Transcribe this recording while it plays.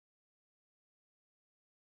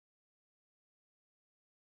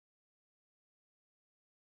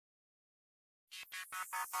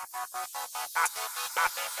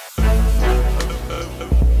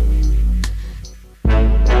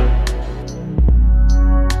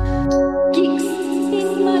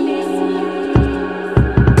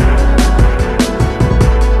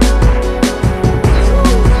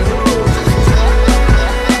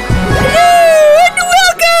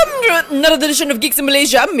Another edition of Geeks in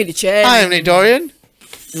Malaysia. I'm Millie Chen. I am Nick Dorian.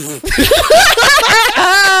 I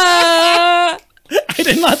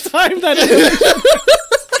did not time that.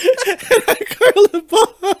 And I curled the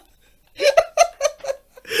ball.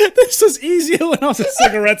 This was easier when I was a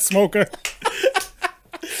cigarette smoker.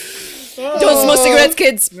 Don't smoke cigarettes,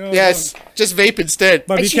 kids. No, Yes, just vape instead.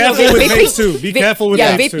 But be Actually, careful no, with vaping- vapes too. Be careful with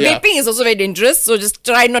yeah, vapes too. vaping is also very dangerous, so just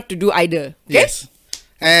try not to do either. Okay? Yes.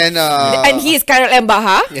 And And he is Karel M.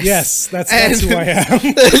 Baha. Yes, that's And- who I am.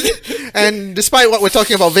 and despite what we're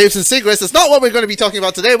talking about vapes and cigarettes, that's not what we're going to be talking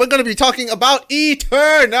about today. We're going to be talking about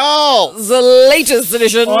Eternal. The latest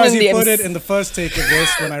edition Or as in he the put it in the first take of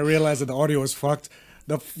this, when I realized that the audio was fucked,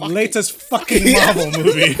 the latest fucking Marvel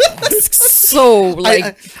movie. So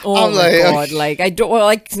like, oh I'm my like, god, like I don't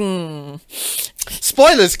like.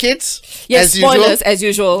 Spoilers, kids. Yes, as spoilers usual. as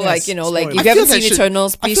usual. Yes, like like spoilers. if I you haven't feel seen that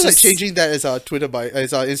Eternals, I please feel like just changing that as our Twitter bio,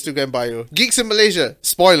 as our Instagram bio. Geeks in Malaysia.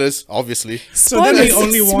 Spoilers, obviously. So then we Spoilers,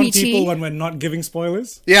 only warn sweetie. people when we're not giving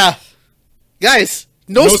spoilers? Yeah, guys,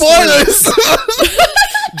 no No spoilers.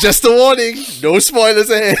 Just a warning. No spoilers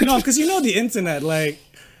ahead. No, because you know the internet, like,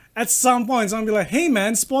 at some point, someone will be like, hey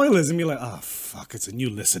man, spoilers. And be like, oh fuck, it's a new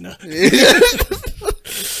listener.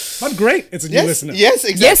 But great, it's a new Yes, listener. yes,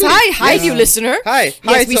 exactly. yes, hi, you listener. Hi. Yes,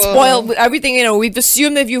 Hi we to, spoil everything. You know, we've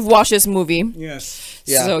assumed that you've watched this movie. Yes.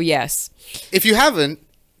 Yeah. So yes, If you haven't,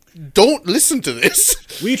 don't listen to this.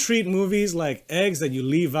 We treat movies like eggs that you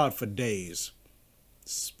leave out for days.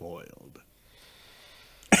 Spoiled.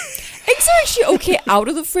 eggs are actually okay out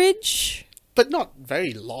of the fridge. But not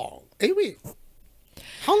very long. Hey, wait.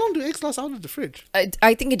 How long do eggs last out of the fridge?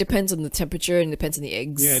 I think it depends on the temperature and depends on the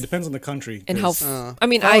eggs. Yeah, it depends on the country. And how. 'cause I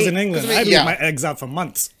mean, if I was in England, I'd leave yeah. my eggs out for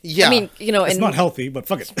months. Yeah. I mean, you know, It's and not healthy, but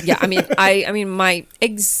fuck it. yeah, I mean, I mean, my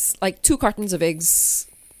eggs, like 2 cartons of eggs,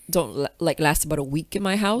 don't like last about a week in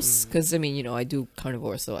my house because I mean, you know, I do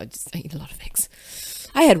carnivore, so I eat a lot of eggs.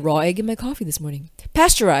 I had raw egg in my coffee this morning,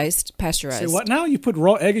 pasteurized. Say what now? You put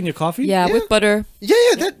raw egg in your coffee? Yeah, Yeah. with butter.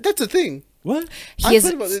 that's a thing. What? He I've has,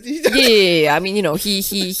 heard about it. yeah. I mean, you know, he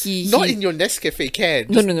Not in your Nescafe can.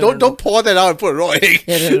 No, Just no, no, Don't no, don't pour that out and put raw egg.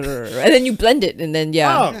 yeah, and then you blend it, and then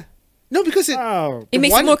Oh. No, because it. Oh. it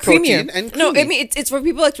makes it one, more creamier. protein and No, I creamy. mean it's for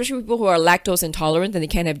people, especially people who are lactose intolerant and they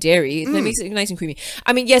can't have dairy. That makes it nice and creamy.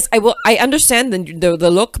 I mean, yes, I understand the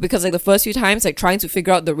look because like the first few times, like trying to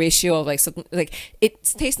figure out the ratio of like something like it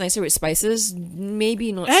tastes nicer with spices,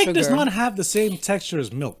 maybe not Egg sugar. does not have the same texture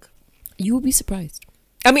as milk. You will be surprised.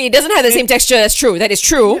 I mean, it doesn't have the same texture. That's true. That is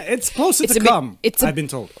true. It's closer It's to a bit- cum, it's a- I've been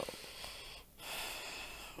told.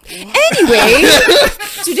 Anyway,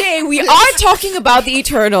 today we are talking about the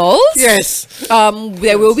Eternals. Yes.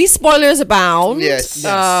 There will be spoilers abound. Yes.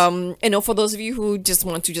 You know, for those of you who just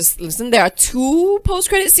want to just listen, there are 2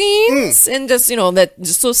 post-credit scenes, and just you know that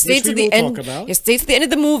just so stay Which to we the will end. talk about. Yeah, stay to the end of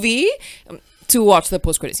the movie to watch the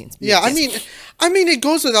post-credit scenes. Yeah, Yes. I mean, it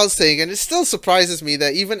goes without saying, and it still surprises me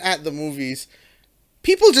that even at the movies,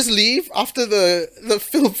 people just leave after the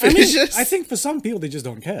film I mean, finishes. I think for some people, they just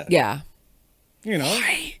don't care. Yeah. You know?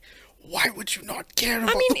 Why would you not care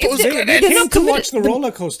about mean, the if post they- They credits? they're came not to committed- watch the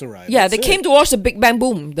roller coaster ride. Yeah, That's they it. came to watch the Big Bang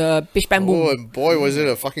Boom, the Bish Bang Boom. Oh, and boy, was it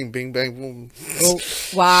a fucking bing bang boom.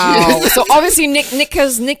 Wow. So obviously Nick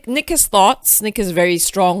has thoughts. Nick has very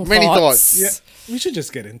strong Many thoughts. Yeah, we should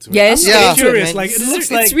just get into it. Yes, I'm Yeah. just curious. man. Like, it It's-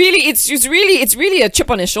 looks it's like really a chip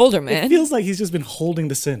on his shoulder, man. it feels like he's just been holding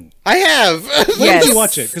this in. I have. When Yes. did you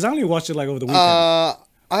watch it? Because I only watched it like over the weekend.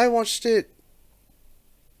 I watched it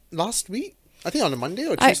last week. I think on a Monday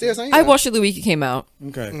or Tuesday or something. I watched it the week it came out.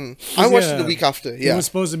 Okay. I watched it the week after. It Yeah. was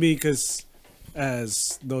supposed to be because,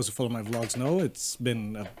 as those who follow my vlogs know, it's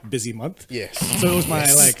been a busy month. Yes. So it was my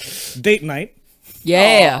like date night.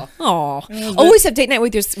 Yeah. Aw. Always have date night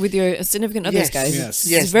with your significant others, Yes. guys. Yes.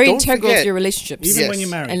 It's Yes. very Don't integral to forget. your relationships. Even Yes. when you're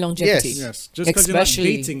married. And longevity. Yes. Yes. Just because you're not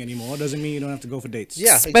Especially- dating anymore doesn't mean you don't have to go for dates.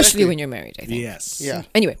 Yeah. Especially exactly. when you're married, I think. Yes. Yeah.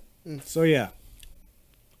 Anyway. So yeah.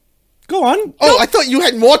 Go on. Oh, I thought you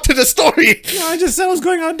had more to the story. No, I just said I was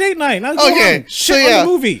going on date night. Now go Okay, on. so Shit yeah. on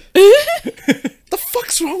the movie. The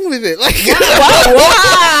fuck's wrong with it? Like,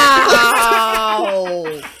 Wow.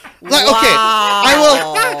 like okay, I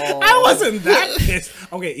will. I wasn't that pissed.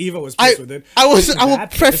 Okay, Eva was pissed with it. I was. Wasn't I will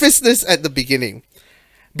that pissed. preface this at the beginning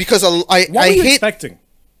because I What were I you hate expecting?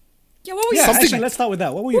 Yeah, what were you Yeah, Something- actually, let's start with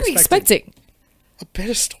that. What were you What were you expecting? expecting? a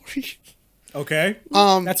better story. Okay.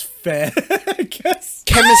 That's fair, I guess.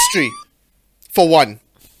 Chemistry, for one.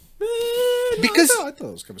 Because- I thought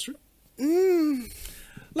it was chemistry.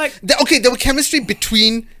 Like, There were chemistry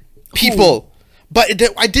between people, but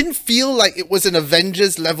I didn't feel like it was an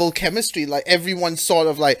Avengers level chemistry. Like everyone sort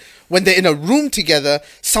of like when they're in a room together,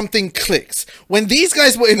 something clicks. When these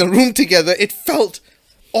guys were in a room together, it felt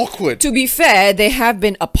awkward. To be fair, they have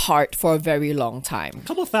been apart for a very long time. a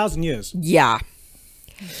couple thousand years. Yeah.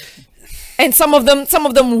 And some of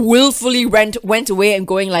them willfully went away and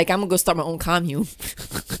going like, I'm gonna go start my own commune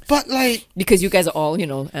But like, because you guys are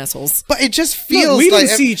all, assholes. but it just Look, feels we like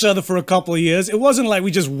didn't see each other for a couple of years. It wasn't like we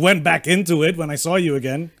just went back into it when I saw you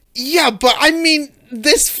again. yeah. But I mean,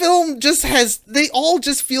 this film just they all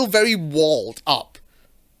just feel very walled up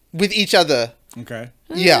with each other. Okay.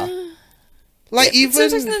 Yeah. Like To a even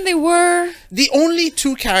extent, they were. the only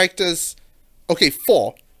two characters,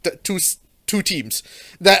 four, two teams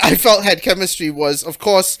that I felt had chemistry was, of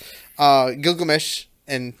course, Gilgamesh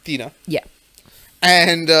and Tina, Yeah.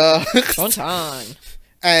 and John Tan. John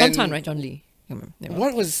and Tan, right? John Lee. Never mind.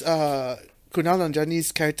 what was Kunal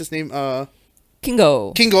Nanjiani's character's name?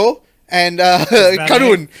 Kingo. Kingo and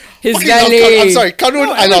Karun. His Fucking love valet. I'm sorry, Karun.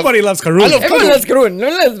 No, I love. everybody loves Karun. I love Everyone Karun. loves Karun. No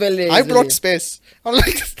one loves Valet. I brought space. I'm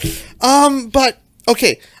like, but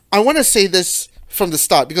okay, I want to say this from the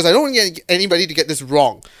start because I don't want anybody to get this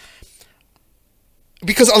wrong.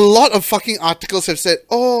 Because a lot of fucking articles have said,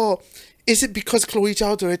 "Oh, is it because Chloe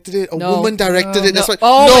Zhao directed it? A No. woman directed it? That's why."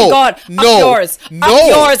 Oh no, my god. no, Up yours. no, Up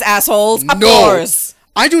yours, assholes. Up no. yours.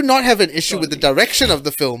 I do not have an issue with the direction of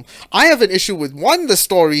the film. I have an issue with one, the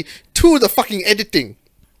story, two, the fucking editing.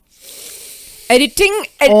 Editing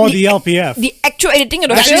Or the LPF. The actual editing of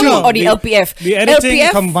the Actually, film no, or the LPF? The editing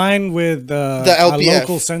LPF? combined with our LPF.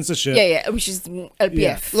 local censorship. Yeah, which is LPF.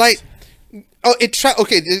 Yeah. Like,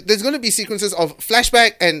 there's going to be sequences of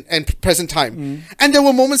flashback and present time. And there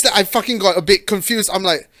were moments that I fucking got a bit confused. I'm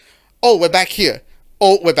like, oh, we're back here.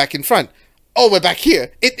 Oh, we're back in front. Oh, we're back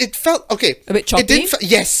here. It felt, okay. A bit choppy? It didn't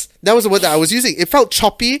yes, that was the word that I was using. It felt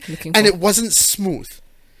choppy Looking and for- it wasn't smooth.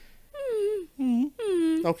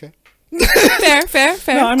 Okay. Fair.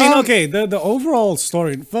 No, I mean, okay, the overall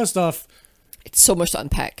story, first off, It's so much to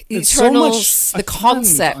unpack. it's Eternals, so the much a ton to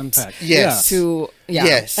concept unpack. Yes. Yeah. to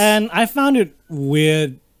Yes. And I found it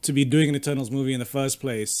weird to be doing an Eternals movie in the first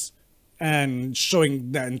place and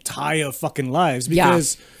showing their entire fucking lives Yeah.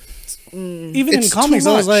 because even in It's comics, too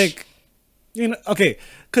I was much. like, okay,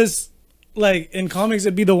 because like in comics,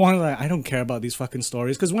 it'd be the one like I don't care about these fucking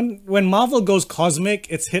stories because when Marvel goes cosmic,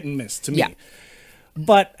 it's hit and miss to me. Yeah.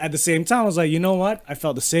 But at the same time, I was like, you know what? I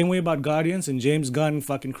felt the same way about Guardians, and James Gunn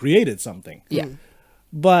fucking created something. Yeah.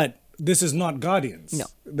 But this is not Guardians. No.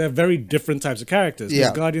 They're very different types of characters. Yeah.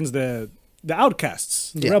 These Guardians, they're the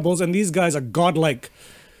outcasts, the Yeah. rebels, and these guys are godlike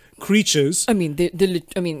creatures. I mean,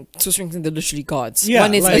 to strengthen, they're literally gods. Yeah,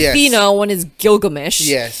 One is like- Yes. Athena, one is Gilgamesh.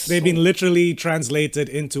 Yes. They've been literally translated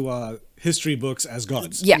into history books as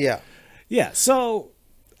gods. Yeah. Yeah. Yeah. So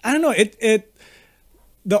I don't know.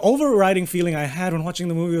 The overriding feeling I had when watching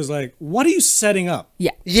the movie was like, what are you setting up?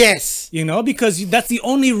 Yeah. Yes. You know, because that's the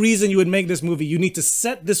only reason you would make this movie. You need to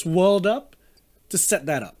set this world up to set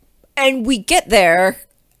that up. And we get there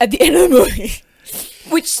at the end of the movie,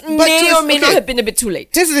 which may just- or may not okay. have been a bit too late.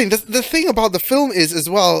 Here's the thing. The thing about the film is as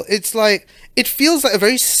well. It's like it feels like a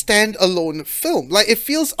very standalone film. Like it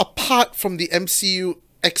feels apart from the MCU,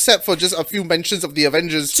 except for just a few mentions of the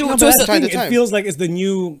Avengers To- No, to but a that's the time thing, to time. it feels like it's the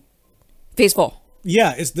new. Phase 4.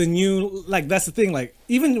 Yeah, it's the new. Like that's the thing. Like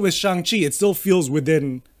even with Shang-Chi, it still feels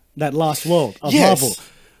within that last world of Yes. Marvel.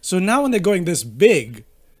 So now when they're going this big,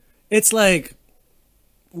 it's like,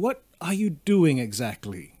 what are you doing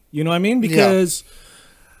exactly? You know what I mean? Because,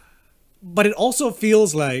 but it also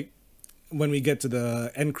feels like when we get to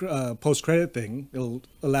the end post-credit thing, it'll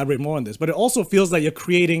elaborate more on this. But it also feels like you're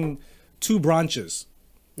creating two branches,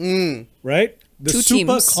 right? The Two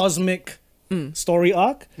super teams. cosmic story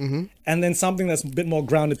arc, and then something that's a bit more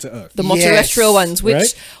grounded to Earth. The more terrestrial Yes. ones, which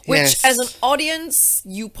Right? Yes. as an audience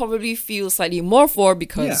you probably feel slightly more for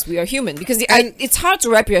because Yeah. we are human. Because And- it's hard to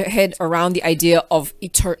wrap your head around the idea of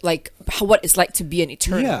what it's like to be an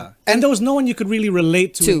eternal. Yeah, and there was no one you could really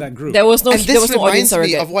relate to in that group. There was no And there this was no audience reminds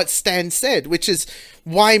me surrogate. of what Stan said, which is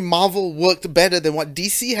why Marvel worked better than what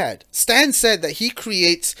DC had. Stan said that he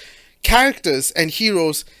creates characters and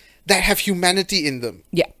heroes that have humanity in them.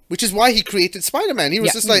 Yeah. Which is why he created Spider-Man. He was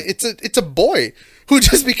Yeah. just like it's a boy who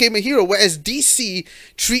just became a hero, whereas DC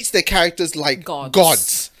treats their characters like Gods.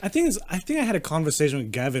 gods. I think I had a conversation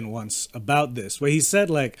with Gavin once about this, where he said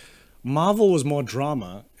like Marvel was more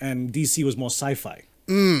drama and DC was more sci-fi.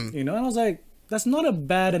 You know, and I was like, that's not a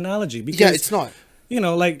bad analogy because Yeah, it's not. you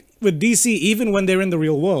know, like with DC, even when they're in the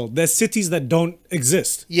real world, there's cities that don't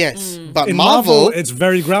exist. Yes, but In Marvel, it's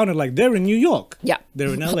very grounded. Like they're in New York. Yeah.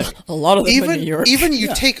 They're in LA. A lot of them in New York. even you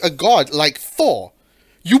Yeah. take a god like Thor,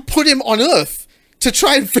 you put him on Earth to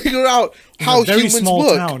try and figure out how a very humans small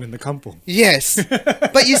work. town in the Kampo. Yes.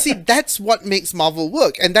 But you see, that's what makes Marvel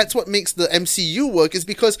work. And that's what makes the MCU work, is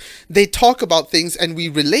because they talk about things and we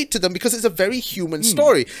relate to them because it's a very human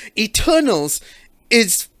story. Eternals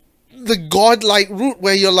is the godlike route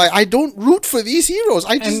where you're like, I don't root for these heroes.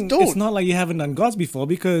 I just And don't. it's not like you haven't done gods before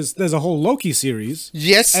because there's a whole Loki series.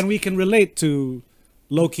 Yes. And we can relate to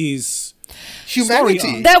Loki's Humanity.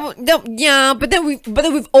 story Yeah, but then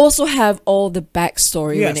we've also have all the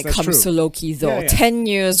backstory Yes, when it that's comes true. to Loki though. Yeah, yeah. 10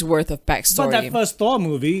 years worth of backstory. But that first Thor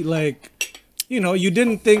movie, like, you know, you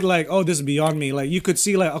didn't think like, oh, this is beyond me. Like, you could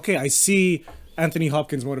see like, okay, I see Anthony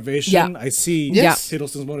Hopkins' motivation. Yeah. I see Yes.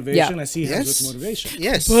 Hiddleston's motivation. Yeah. I see Yes. Hemsworth's motivation.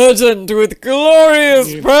 Yes. burdened with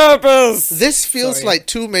glorious purpose. This feels Sorry. like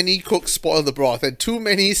too many cooks spoil the broth and too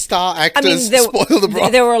many star I actors mean, spoil the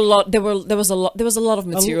broth. there were a lot. There was a lot of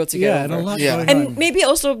material to get Yeah, and a over. lot Yeah. going And on. maybe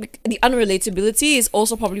also the unrelatability is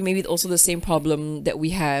also probably maybe also the same problem that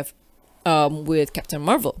we have with Captain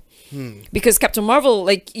Marvel, because Captain Marvel,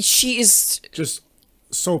 like she is Just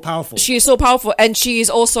so powerful. so powerful, and she is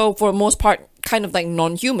also for the most part kind of like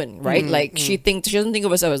non-human, right? Like she doesn't think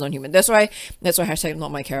of herself as non-human. That's why hashtag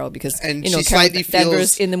not my Carol, because And you know she Carol slightly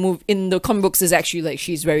Danvers feels- in the comic books is actually like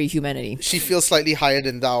she's very humanity. She feels slightly higher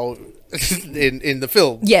than thou in the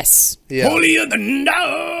film. Yes. Yeah. Holier than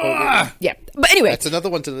thou! Yeah. But anyway, That's another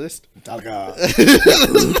one to the list.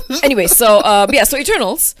 anyway, so yeah, so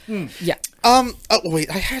Eternals. Yeah. Oh wait,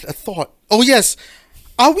 I had a thought. Oh yes.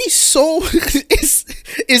 Are we so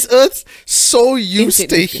is Earth so used to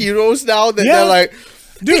Insignificant. heroes now that Yeah. they're like,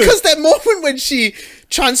 Dude. because that moment when she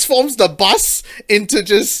transforms the bus into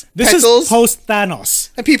just This petals is post Thanos.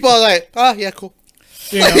 and people are like, ah, yeah, cool.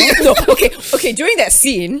 You know? No, okay. During that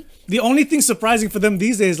scene, The only thing surprising for them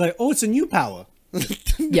these days is like, oh, it's a new power.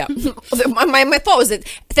 yeah, my thought was that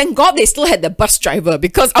thank God they still had the bus driver,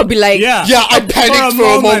 because I'll be like, Yeah. Yeah, I panicked for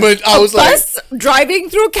a moment. moment. I was like, bus driving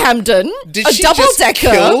through Camden, did a she double just decker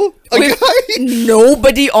kill a with guy?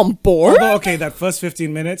 nobody on board. Although, okay, that first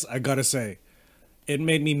 15 minutes, I gotta say, it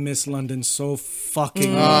made me miss London so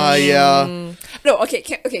fucking much. Ah, yeah. No, okay,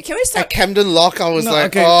 can we At start? Camden Lock, I was No, like,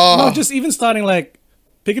 okay. oh. No, just even starting like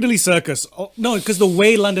Piccadilly Circus. Oh, no, because the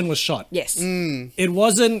way London was shot. Yes. It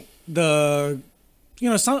wasn't the, you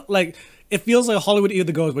know, some, like, it feels like Hollywood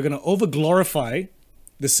either goes, we're going to over glorify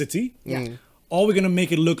the city. Yeah. Or we're going to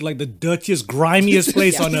make it look like the dirtiest, grimiest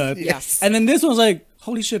place Yeah. on earth. Yes. And then this one's like,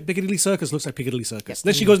 holy shit, Piccadilly Circus looks like Piccadilly Circus.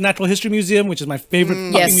 Then she goes Natural History Museum, which is my favorite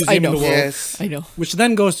fucking Yes, museum I in know. the world. Yes. I know. Which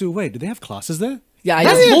then goes to, wait, do they have classes there? Yeah, I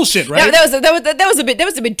That's know. bullshit, right? Yeah, that was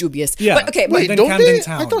a bit dubious. Yeah. But okay, Wait, then don't Camden they?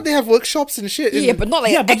 Town. I thought they have workshops and shit. yeah, but not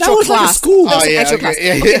like Yeah, an but that actual was like a class. school. That was Oh, an yeah, actual okay, class.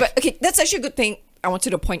 yeah, Okay, yeah. but okay, that's actually a good thing I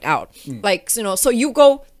wanted to point out. Like, you know, so you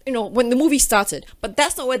go, you know, when the movie started, but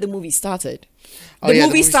that's not where the movie started. Oh, The yeah,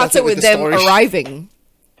 movie started with the them story. arriving.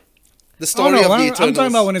 The Oh, story no, of the I'm Eternals.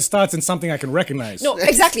 talking about when it starts in something I can recognize. No,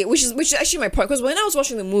 exactly, which is actually my point. Because when I was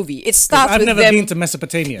watching the movie, it starts I've with never them. been to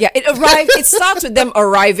Mesopotamia. Yeah, it starts with them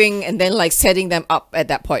arriving and then like setting them up at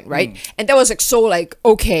that point, right? And that was like so like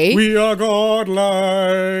okay. We are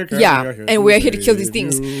godlike. Yeah, and we're here to kill these save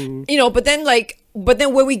things, you. you know. But then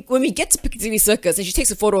when we get to Piccadilly Circus and she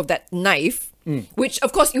takes a photo of that knife, which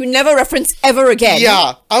of course you never reference ever again.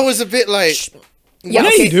 Yeah, I was a bit like, yeah, Yeah,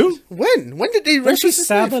 okay. you do. when did they Don't she reference this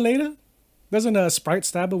stab her knife? later? Doesn't a Sprite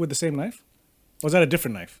stab her with the same knife? Or was that a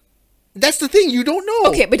different knife? That's the thing, you don't know.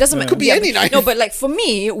 Okay, but it doesn't matter. Could be any knife. No, but like for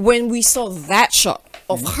me, when we saw that shot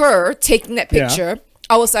of her taking that Yeah. picture,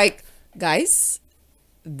 I was like, guys,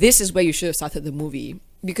 this is where you should have started the movie,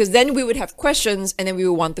 because then we would have questions and then we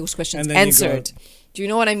would want those questions And then you answered. Do you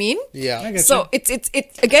know what I mean? Yeah. I get So you. it's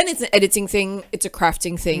again, it's an editing thing, it's a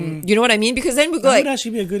crafting thing. You know what I mean? Because then we go That would like,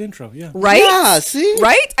 actually be a good intro, yeah. right? Yeah, see?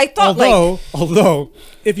 Right? I thought Although,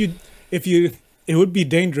 if you, it would be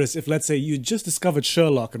dangerous if, let's say, you just discovered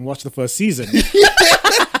Sherlock and watched the first season,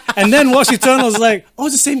 and then watch Eternals, like, oh,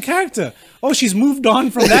 it's the same character. Oh, she's moved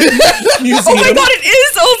on from that museum. oh my god, it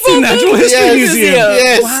is also to Natural History Yes, Museum.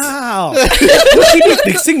 yes. Wow. Would she be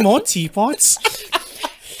fixing more teapots?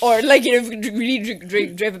 or like, you know, really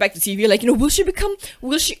drive it back to TV, like, you know, will she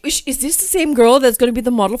is this the same girl that's going to be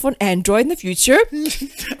the model for an android in the future?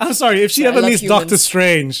 I'm sorry, if she I ever love meets humans. Doctor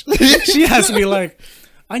Strange, she has to be like,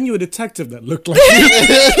 I knew a detective that looked like you.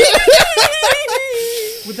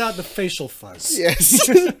 Without the facial fuzz. Yes.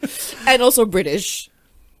 And also British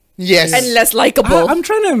yes. and less likable. I'm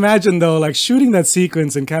trying to imagine though, like shooting that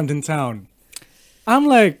sequence in Camden Town. I'm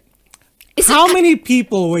like, How many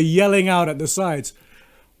people were yelling out at the sides,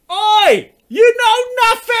 "Oi! You know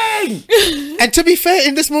nothing!" And to be fair,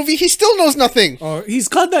 in this movie, he still knows nothing. Oh, he's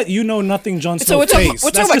got that "you know nothing" Jon So Snow we're talking, face.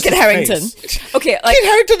 we're That's talking about just Kit his Harington. face. Okay, like Kit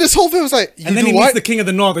Harington, this whole film was like, you And then do he what? meets the King of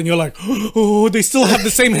the North, and you're like, "Oh, they still have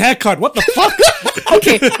the same haircut. What the fuck?"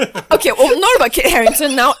 okay, well, not about Kit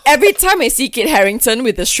Harington. Now, every time I see Kit Harington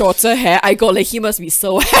with the shorter hair, I go like, he must be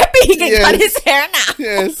so happy he can Yes. cut his hair now.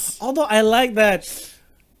 Yes. Although I like that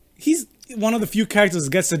he's one of the few characters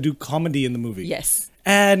that gets to do comedy in the movie. Yes.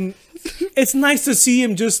 And it's nice to see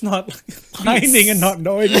him just not hiding and not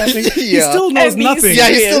knowing nothing. He Yeah. still knows And being nothing. Yeah,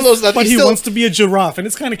 he still knows nothing. But he still, wants to be a giraffe, and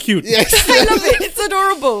it's kind of cute. Yes. I love it. It's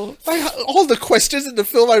adorable. Like, all the questions in the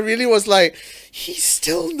film, I really was like, he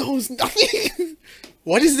still knows nothing.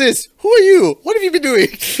 What is this? Who are you? What have you been doing?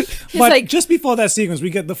 It's But like, just before that sequence, we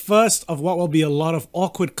get the first of what will be a lot of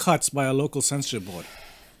awkward cuts by a local censorship board.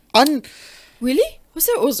 really? Was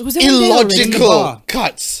there one there already? Illogical bar.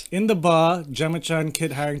 cuts. In the bar, Gemma Chan,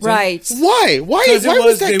 Kit Harington. Right. Why? Why Because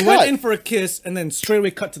was that they cut? went in for a kiss and then straight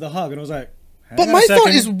away cut to the hug, and I was like, hang But on a my thought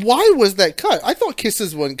second. is, why was that cut? I thought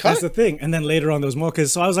kisses weren't cut. That's the thing. And then later on, there was more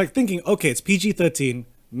kisses. So I was like thinking, okay, it's PG-13.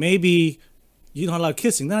 Maybe you're not allowed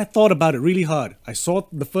kissing. Then I thought about it really hard. I saw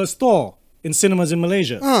the first Thor in cinemas in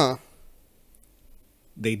Malaysia. Huh.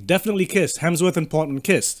 They definitely kissed. Hemsworth and Portman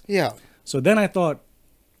kissed. Yeah. So then I thought,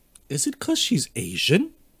 is it because she's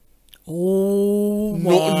Asian? Oh,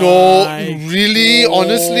 No, really?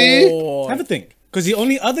 Honestly? Have a think. Because the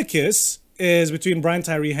only other kiss is between Brian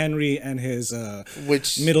Tyree Henry and his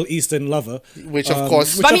Which- Middle Eastern lover. Which, of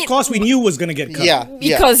course- Which But I of mean- course we knew was going to get cut. Yeah.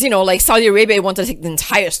 because, you know, like Saudi Arabia wanted to take the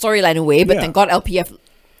entire storyline away, but Yeah. then God LPF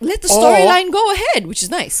let the Or- storyline go ahead, which is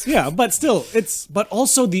nice. Yeah, but still, but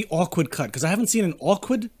also the awkward cut, because I haven't seen an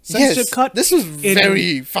awkward censorship Yes, cut. this was in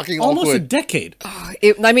very fucking almost a awkward. decade.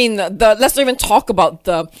 I mean, let's not even talk about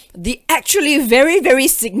the actually very, very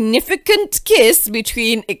significant kiss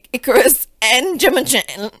between Icarus and Gemma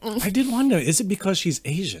Chan. I did wonder, is it because she's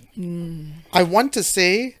Asian? I want to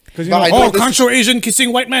say, Because but I know this- can't show Asian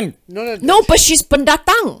kissing white men. no, No, but she's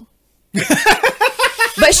pendatang.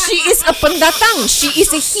 But she is a pendatang. She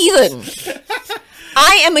is a heathen.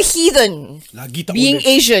 I am a heathen. Lagi tak Being boleh.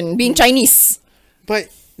 Asian, being Chinese. But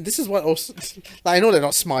this is what also. Like, I know they're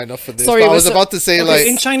not smart enough for this. Sorry, but I but was so- about to say, Okay, like,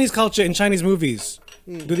 in Chinese culture, in Chinese movies,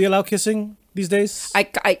 do they allow kissing these days? I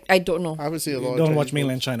don't know. I would say a lot. You of don't Chinese watch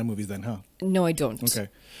mainland China movies then, huh? No, I don't. Okay.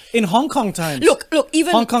 In Hong Kong times, Look,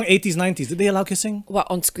 even Hong Kong 80s, 90s, did they allow kissing? what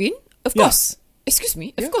on screen? Of Yeah. course. Excuse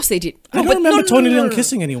me. Of course they did. I don't remember Tony Leung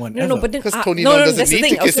kissing anyone. No, ever. but then 'Cause ah, Tony no, Leung no, doesn't that's the need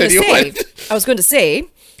thing. to I was kiss going to anyone. say. I was going to say,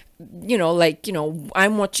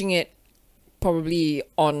 I'm watching it probably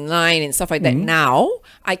online and stuff like Mm-hmm. that now.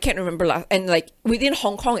 I can't remember last, and like within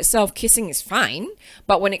Hong Kong itself, kissing is fine,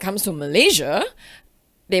 but when it comes to Malaysia,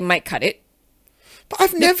 they might cut it. But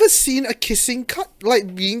I've never seen a kissing cut,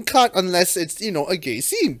 like being cut, unless it's, a gay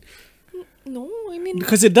scene. No, I mean,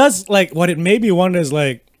 Because it does, like, what it made me wonder is,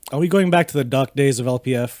 like, are we going back to the dark days of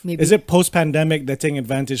LPF? Maybe. Is it post-pandemic they're taking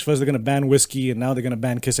advantage? First they're going to ban whiskey, and now they're going to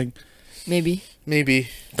ban kissing? maybe. Maybe.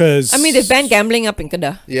 Because I mean, they banned gambling up in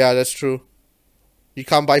Kedah. Yeah, that's true. You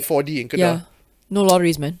can't buy 4D in Kedah. Yeah, no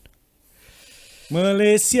lotteries, man.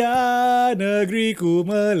 Malaysia, negeriku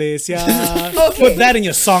Malaysia. Put that in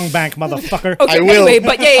your song bank, motherfucker. Okay, I will. Anyway,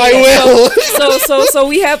 but yeah, I yeah, will. So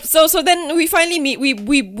we have so then we finally meet we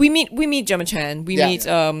meet Gemma Chan. We Yeah. meet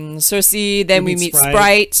Cersei. Then we We meet meet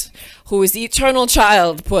Sprite, who is the eternal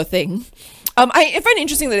child. Poor thing. I find it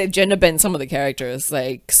interesting that they've gender bent some of the characters.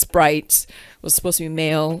 Like Sprite was supposed to be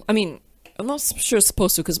male. I mean, I'm not sure it's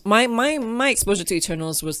supposed to because my exposure to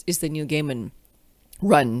Eternals is the Neil Gaiman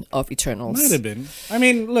run of Eternals. Might have been. I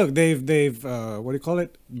mean, look, they've what do you call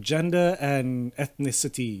it? Gender and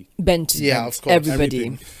ethnicity, Bent. Yeah, of course. Everybody.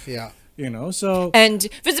 Everything. Yeah. So And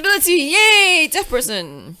visibility, yay, deaf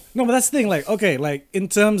person. no, but that's the thing. Like, okay, like in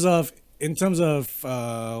terms of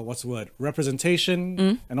what's the word?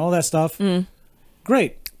 Representation and all that stuff.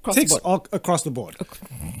 Great. Across the Ticks board. all across the board.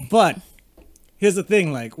 But here's the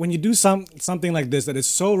thing, like when you do something like this that is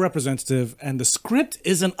so representative and the script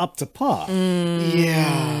isn't up to par,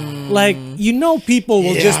 Yeah. like people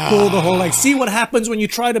will just Yeah. pull the whole like, see what happens when you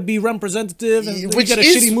try to be representative and Which you get a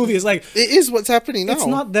is- shitty movie. It's like It is what's happening now. it's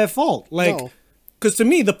not their fault. Like, No. because to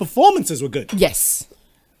me the performances were good. Yes.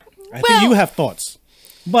 I think you have thoughts,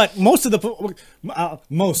 but most of the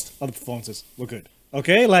performances were good.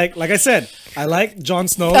 Okay, like I said, I like Jon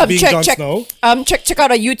Snow being Jon Snow. Check out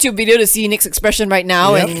our YouTube video to see Nick's expression right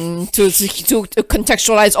now Yep. and to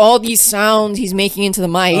contextualize all these sounds he's making into the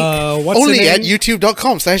mic. What's Only the at name?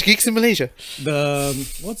 youtube.com/geeks in Malaysia.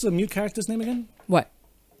 What's the mute character's name again? What?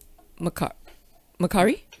 Makari?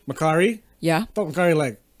 Makari. Yeah. Tom Kari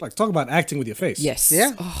like talk about acting with your face. Yes.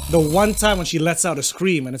 Yeah. The one time when she lets out a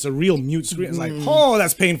scream and it's a real mute scream, it's like, oh,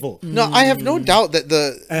 that's painful. No, I have no doubt that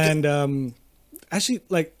And actually,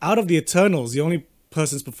 like out of the Eternals, the only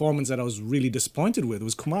person's performance that I was really disappointed with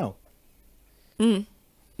was Kumail.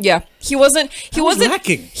 Yeah. He wasn't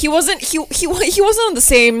lacking. He wasn't on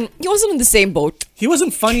the same boat. He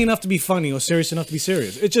wasn't funny enough to be funny or serious enough to be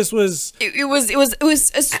serious. It just was. It was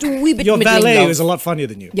a wee bit Your middling valet though. is a lot funnier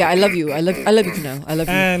than you. Yeah, I love you. I love you now. I love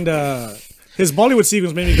you. And his Bollywood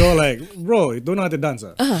sequence made me go like, bro, you don't know how to dance.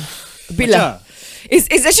 Bila.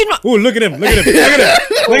 It's actually not. Oh, look at him! Look at him! Look at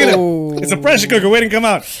him! Look at him! It's a pressure cooker waiting to come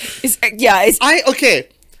out. It's it's okay.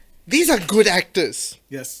 These are good actors.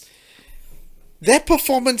 Yes. Their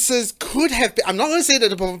performances could have been... I'm not going to say that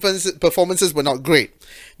the performances were not great.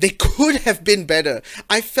 They could have been better.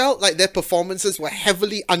 I felt like their performances were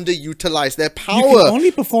heavily underutilized. Their power... You can only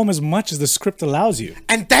perform as much as the script allows you.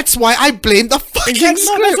 And that's why I blame the fucking No,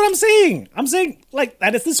 script. that's what I'm saying. I'm saying, like,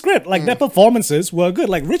 that is the script. Like, their performances were good.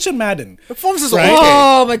 Like, Richard Madden. Performances Right? are okay.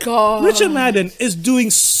 Oh my god. Richard Madden is doing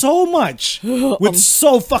so much with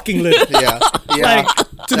so fucking little. Yeah. Like,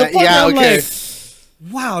 to the point where I'm okay. like,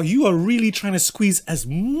 wow, you are really trying to squeeze as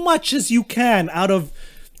much as you can out of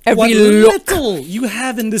Every what look. little you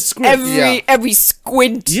have in this script. Every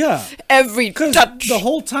squint. Yeah. Every Because touch. the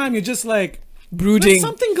whole time you're just like, brooding. there's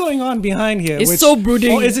something going on behind here. It's so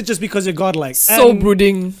brooding. Or is it just because you're godlike? So And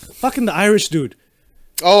brooding. Fucking the Irish dude.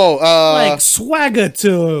 Oh, Like, swagger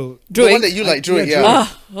to the one that you like, Druid, yeah, yeah.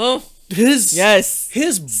 Oh, his yes.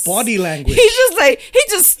 his body language. He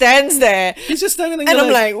just stands there. He's just standing there And you're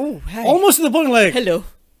I'm like, ooh, hi. almost to the point like, Hello.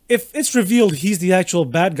 if it's revealed he's the actual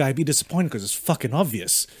bad guy, be disappointed because it's fucking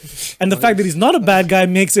obvious. And the fact that he's not a bad guy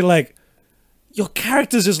makes it like, your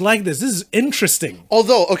character's just like this. This is interesting.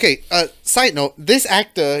 Although, okay, side note, this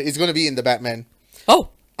actor is going to be in the Batman. Oh.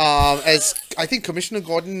 As, I think, Commissioner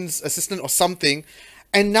Gordon's assistant or something.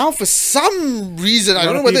 And now, for some reason, I A don't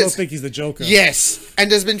lot know of whether people it's... think he's the Joker. Yes.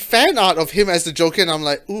 And there's been fan art of him as the Joker, and I'm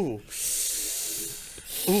like, ooh.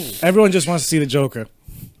 Everyone just wants to see the Joker.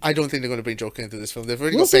 I don't think they're going to bring Joker into this film. They've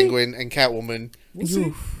already We'll got see. Penguin and Catwoman. We'll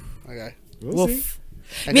see. Okay. We'll see. Woof.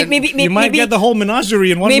 And then- You might get the whole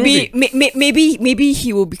menagerie in one movie. Maybe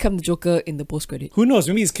he will become the Joker in the post credit. Who knows?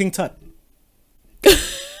 Maybe he's King Tut.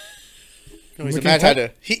 No, he's a Looking Mad top?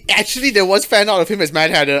 Hatter. There was fan art of him as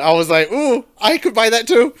Mad Hatter. I was like, ooh, I could buy that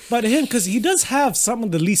too. But him, because he does have some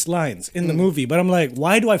of the least lines in Mm. the movie. But I'm like,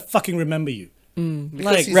 why do I fucking remember you?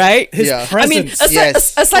 Like, he's- Right? his Yeah. presence. I mean,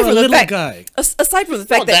 Yes. aside For a from the little fact, guy. aside from the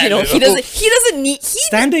fact Not that that he little. doesn't need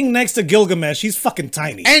Standing next to Gilgamesh, he's fucking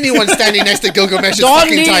tiny. Anyone standing next to Gilgamesh is Don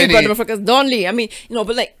fucking Lee, tiny. brother motherfuckers, Don Lee. I mean,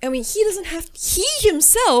 he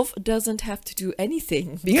himself doesn't have to do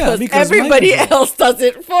anything because, because everybody mind control. else does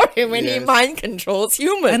it for him when he Yes. mind controls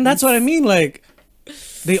humans. And that's what I mean. Like,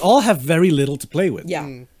 they all have very little to play with. yeah,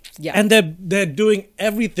 yeah, And they're doing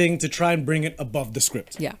everything to try and bring it above the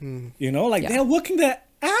script. yeah. You know, like Yeah. they're working their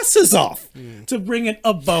asses off to bring it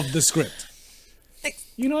above the script.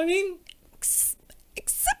 You know what I mean?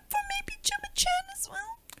 Except for maybe Gemma Chan as well.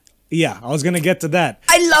 Yeah, I was gonna get to that.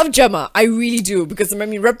 I love Gemma, I really do, because I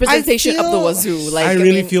mean representation up the feel- wazoo. Like I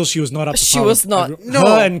really mean, feel she was not up to she par. was not. No.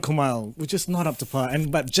 Her and Kumail were just not up to par.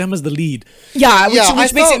 But Gemma's the lead. yeah, which, I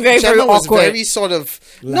which makes felt it very Gemma very was awkward, very sort of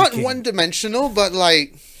not Lacking. one-dimensional, but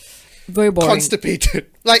like very boring. constipated,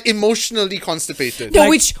 like emotionally constipated. No, Like,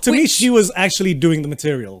 which To me, which- she was actually doing the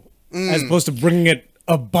material as opposed to bringing it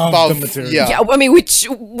above Above, the material. yeah. yeah, I mean, which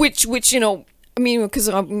you know. I mean, because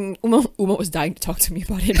Uma was dying to talk to me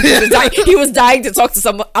about it. He was dying to talk to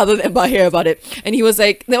someone other than Bahir about it. And he was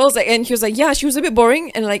like, yeah, she was a bit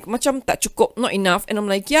boring and like macam tak cukup, not enough. And I'm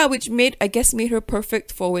like, yeah, which made her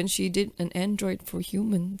perfect for when she did an android for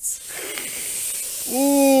humans.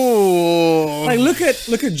 ooh. Like look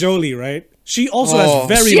at Jolie, right? She also Oh. has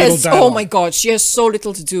very She little has, dialogue. oh my god, she has so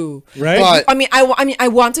little to do. right? But- I mean, I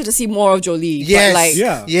wanted to see more of Jolie. Yes. But like,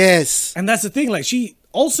 Yeah. Yes. And that's the thing. Like she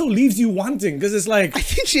also leaves you wanting because it's like, I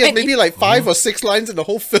think she had maybe like 5 or 6 lines in the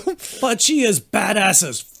whole film. but she is badass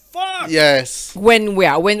as fuck. Yes.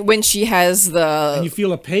 when she has And the. you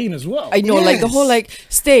feel a pain as well. I know, like the Yes. whole like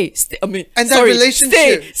stay. I mean, And that sorry,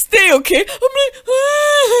 relationship. stay, okay. I'm like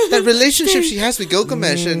That relationship she has with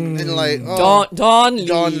Gilgamesh and like Don Lee,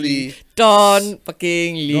 Don Lee. Don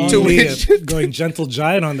fucking Lee. Don To Lee, which- going gentle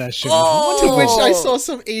giant on that shit. To which I saw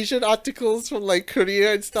some Asian articles from like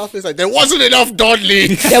Korea and stuff. It's like there wasn't enough Don Lee.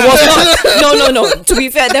 There was not. No. To be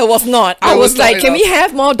fair, there was not. I There was was not like, can we enough.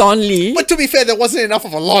 have more Don Lee? But to be fair, there wasn't enough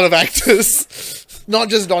of a lot of actors. Not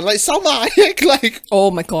just Don. Like Salma Hayek, like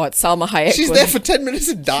Oh my god, Salma Hayek. she's was- there for 10 minutes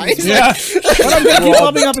and dies. Yeah, Like, but I'm gonna keep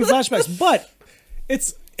popping up in flashbacks. But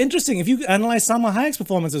it's interesting. If you analyze Salma Hayek's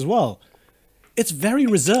performance as well, it's very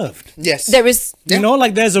reserved. Yes. There is You know,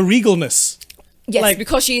 like there's a regalness. yes, Like-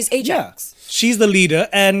 because she is Ajax. She's the leader,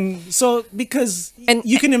 and so because And-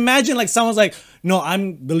 you can imagine like someone's like, no,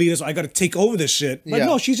 I'm the leader, so I got to take over this shit. But Yeah.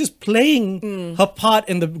 no, she's just playing her part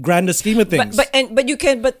in the grander scheme of things. But you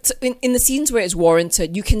can in the scenes where it's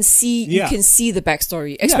warranted, you can see Yeah. the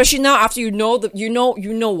backstory, especially now after you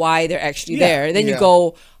know why they're actually Yeah. there. Then you Yeah.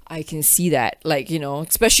 go, I can see that, like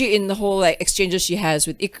especially in the whole like exchanges she has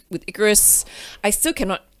with Icarus. I still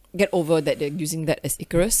cannot get over that they're using that as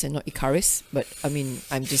Icarus and not Icarus. But I mean,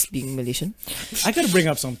 I'm just being Malaysian. I got to bring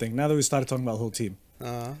up something now that we started talking about the whole team.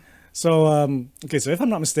 Uh, So, okay, so if I'm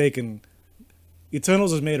not mistaken,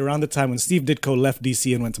 Eternals was made around the time when Steve Ditko left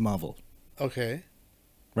DC and went to Marvel, okay.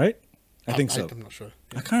 right? I think so. I'm not sure.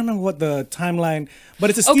 I can't remember what the timeline, but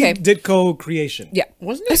it's a Okay. Steve Ditko creation. Yeah,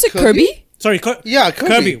 Wasn't it is it Kirby? Kirby? Sorry, Yeah,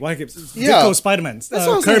 Kirby. Why I keep Yeah. Ditko Spider-Man. That's what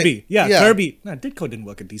I was Kirby. like. Yeah, Yeah. Kirby. No, Ditko didn't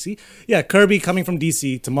work at DC. Yeah, Kirby coming from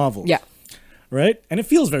DC to Marvel. Yeah, Right? And it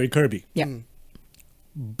feels very Kirby. yeah.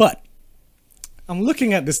 But I'm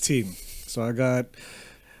looking at this team. So I got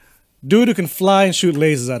dude who can fly and shoot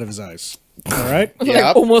lasers out of his eyes. All right?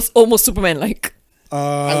 Yeah. Like almost Superman like.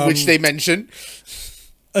 Which they mentioned.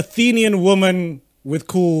 Athenian woman with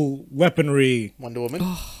cool weaponry. Wonder Woman.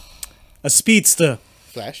 A speedster.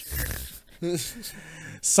 Flash.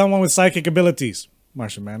 Someone with psychic abilities.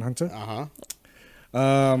 Martian Manhunter. Uh-huh.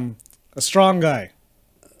 A strong guy.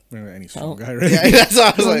 Any strong guy, really. Yeah, that's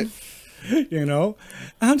what I was like. You know?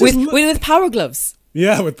 And I'm just With power gloves.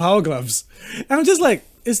 yeah, with power gloves. And I'm just like,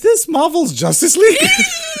 is this Marvel's Justice League?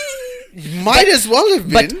 Might as well have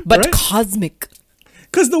been. But Right? cosmic.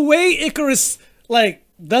 Because the way Icarus like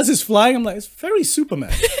does his flying, I'm like, it's very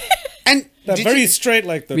Superman. And That did very you- straight,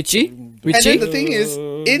 like the Richie? and Richie? then the thing is,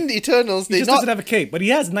 in the Eternals, He they just not doesn't have a cape, but he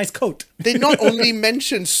has a nice coat. they not only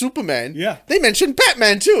mention Superman, Yeah. they mention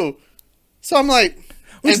Batman too. So I'm like,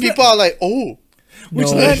 Which and people are like, oh, Which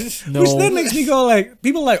No. then No. which then makes me go like,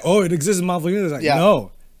 people are like, oh, it exists in Marvel Universe. Like, Yeah.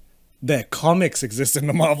 no. Their comics exist in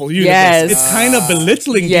the Marvel Universe. Yes. It's kind of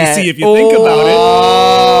belittling Yeah. DC if you think about it.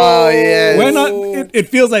 oh yeah. We're not. It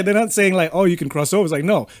feels like they're not saying like, "Oh, you can cross over." It's like,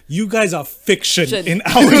 no, you guys are fiction in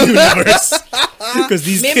our universe because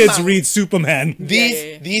these kids Memang. read Superman.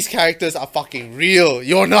 These characters are fucking real.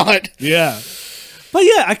 You're not. Yeah, but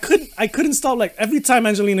yeah, I couldn't stop. Like every time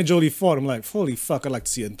Angelina Jolie fought, I'm like, holy fuck, I'd like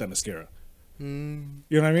to see it in Themyscira. You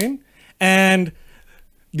know what I mean? And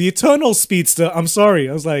the Eternal Speedster, I'm sorry,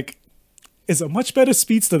 I was like, is a much better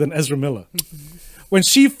speedster than Ezra Miller. When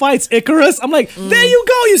she fights Icarus, I'm like, there you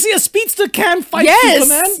go. You see, a speedster can fight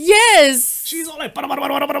Superman. Yes. She's all like,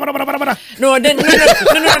 No, then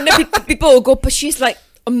then people will go, but she's like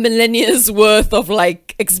a millennia's worth of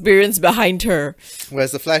like experience behind her.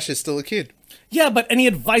 Whereas the Flash is still a kid. yeah, but any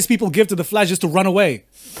advice people give to the Flash is to run away,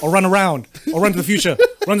 or run around, or run to the future,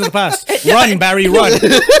 run to the past. Run, Barry, run.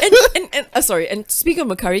 And sorry, and speaking of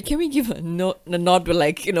Makari, can we give a nod with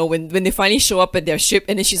like, when they finally show up at their ship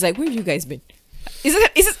and then she's like, where have you guys been? Is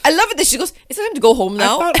it I love it that she goes, is it time to go home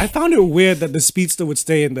now? I found it weird that the speedster would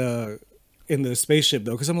stay in the spaceship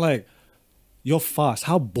though, because I'm like, you're fast.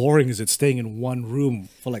 How boring is it staying in one room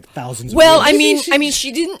for like thousands Well, of years? I mean,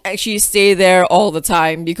 she didn't actually stay there all the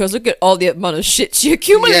time because look at all the amount of shit she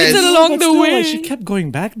accumulated Yes. along But the still, way. like, she kept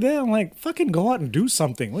going back there. I'm like, fucking go out and do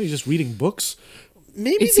something. What, are you just reading books?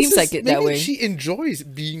 Maybe It this seems is- like it that maybe way. she enjoys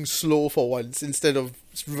being slow for once instead of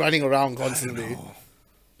running around constantly.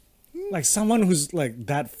 Like someone who's like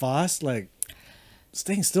that fast, like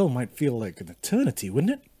staying still might feel like an eternity,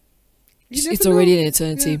 wouldn't it? You never It's know. already an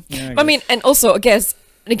eternity. Yeah, I I mean, and also, I guess,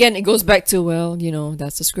 again, it goes back to, well,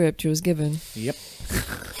 that's the script she was given. Yep.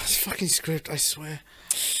 This fucking script, I swear.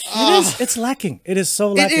 It is. It's lacking. It is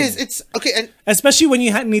so It lacking. is. It's okay, and Especially when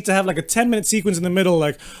you need to have like a 10-minute sequence in the middle,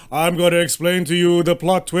 like, I'm going to explain to you the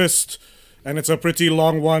plot twist, and it's a pretty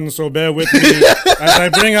long one, so bear with me as I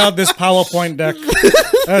bring out this PowerPoint deck.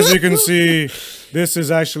 As you can see, this is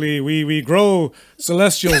actually, we grow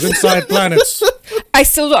celestials inside planets. I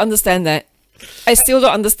still don't understand that. I still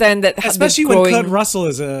don't understand that. Especially the when growing- Kurt Russell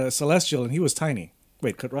is a celestial and he was tiny.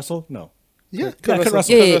 Wait, Kurt Russell? No. yeah, Kurt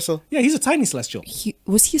Russell. Yeah, yeah. Russell. Yeah, he's a tiny celestial.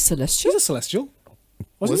 Was he a celestial? He's a celestial.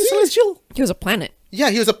 Wasn't Was he he? celestial? He was a planet. Yeah,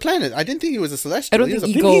 he was a planet. I didn't think he was a celestial. I don't he was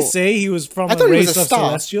think a, he- Didn't he Go. say he was from I a thought he was race a of star.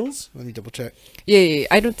 celestials? Let me double check. Yeah,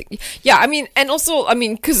 I don't think. Yeah, I mean, and also, I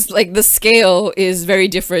mean, because like the scale is very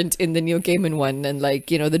different in the Neil Gaiman one, and like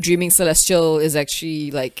the Dreaming Celestial is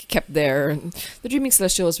actually like kept there. The Dreaming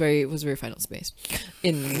Celestial was very Final Space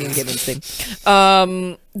in Neil Gaiman's thing.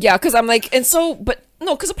 Yeah, because I'm like, and so, but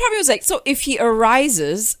No, because the problem was like, so if he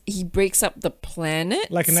arises, he breaks up the planet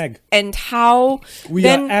Like an egg. and how We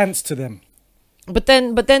then, are ants to them. but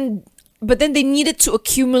then they needed to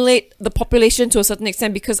accumulate the population to a certain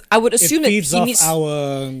extent because I would It assume that feeds he off needs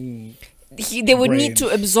our they would need to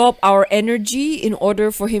absorb our energy in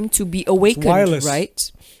order for him to be awakened. wireless.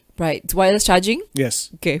 Right. It's wireless charging. yes.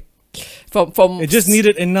 Okay. From It just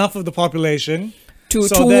needed enough of the population to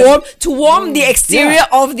so then- warm the exterior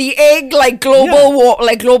Yeah. of the egg like global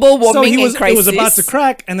Yeah. global warming So he was and crisis. it was about to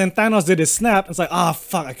crack, and then Thanos did his snap. It's like,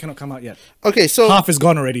 fuck, I cannot come out yet. Okay, so Half is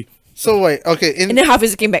gone already. wait. Okay, and then half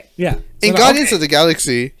is came back. Yeah. in So Guardians of the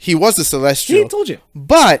Galaxy, he was a celestial. he told you.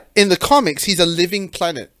 But in the comics, he's a living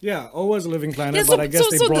planet. Yeah, always a living planet, Yeah, but I guess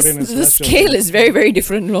they brought in a the celestial. scale is very, very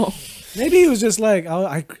different, no? Maybe he was just like,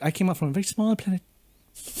 I came out from a very small planet.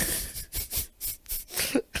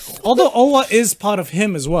 Although Oa is part of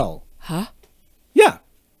him as well. Huh? Yeah.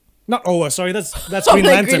 Not Oa, sorry, that's Oh, Green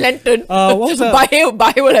like Lantern. Green Lantern. What was that?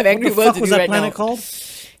 Bio will have angry What the words fuck with was you that right planet now. called?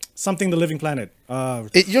 Something the Living Planet.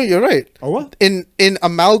 You're right. Oa? In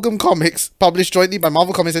Amalgam Comics, published jointly by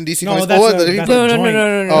Marvel Comics and DC No, Comics. that's Oa, a, the living that's planet. a No, joint.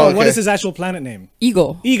 no. Oh, What okay. is his actual planet name?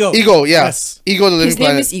 Ego. Ego. Ego, yeah. Yes. Ego, the living His name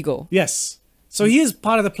planet. is Ego. Yes. So he is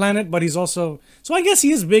part of the planet, but he's also... So I guess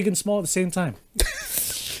he is big and small at the same time.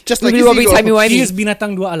 Just like Ruby his Robbie, ego. timey-wimey. He is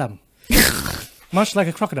binatang dua alam. Much like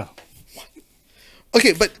a crocodile.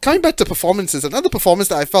 Okay, but coming back to performances, another performance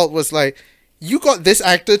that I felt was like, you got this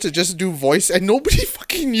actor to just do voice and nobody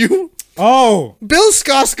fucking knew. Oh! Bill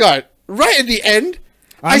Skarsgård, right at the end.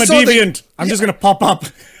 I'm I a saw the- deviant. I'm just going to pop up.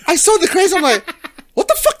 I saw the craze, I'm like, what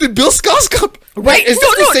the fuck did Bill Skarsgård? Right? Is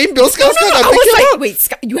this the same Bill Skarsgård? No, I'm I thinking was like, about?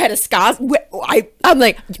 wait, you had a scars? I'm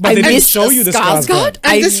like, But I they didn't missed show a you the Skarsgård. Skarsgård.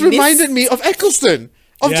 I And this missed- reminded me of Eccleston,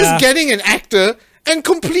 of Yeah. just getting an actor and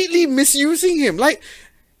completely misusing him. Like,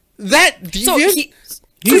 that deviant... So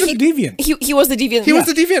He was a deviant. he was the deviant. He was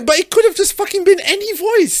the deviant, but it could have just fucking been any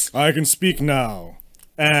voice. I can speak now.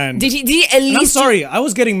 And... Did he at And I'm least? sorry, I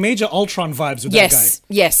was getting major Ultron vibes with that guy.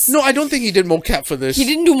 Yes. No, I don't think he did mocap for this. He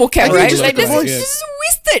didn't do mocap, I think right? just Like the this, voice. this is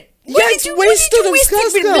wasted. Yeah, Why it's did you- wasted why did you of waste it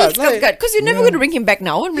with Bill Skarsgård, like- Skarsgård? Because you're never Yeah. going to bring him back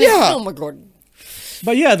now. And be like, Yeah. oh my god.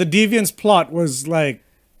 But yeah, the deviant's plot was like...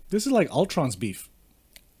 This is like Ultron's beef.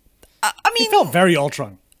 I It mean, felt very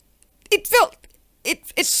Ultron. it felt it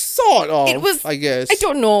Sort of, it was. I guess. I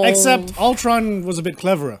don't know. Except Ultron was a bit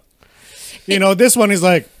cleverer. You know, this one is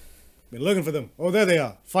like... Been looking for them. Oh, there they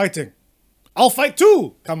are. Fighting. I'll fight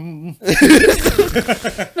too! Come...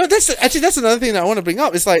 No, that's another thing that I want to bring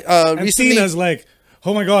up. It's like And recently, Cena's like,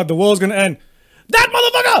 oh my god, the world's gonna end. That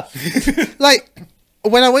motherfucker! like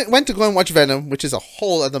when I went to go and watch Venom, which is a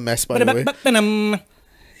whole other mess, by the way.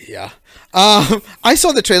 Yeah, I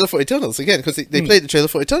saw the trailer for Eternals again because they played the trailer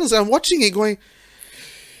for Eternals, and I'm watching it going,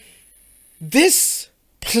 this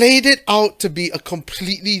played it out to be a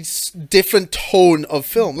completely different tone of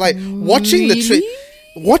film. Like watching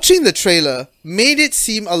watching the trailer made it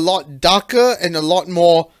seem a lot darker and a lot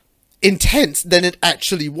more intense than it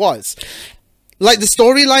actually was. Like the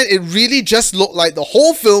storyline, it really just looked like the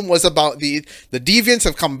whole film was about the deviants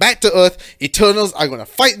have come back to Earth. Eternals are gonna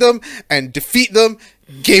fight them and defeat them.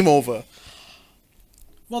 Game over.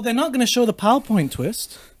 Well, they're not gonna show the PowerPoint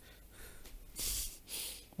twist.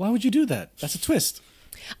 Why would you do that? That's a twist.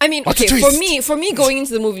 I mean, What's the okay, twist? for me going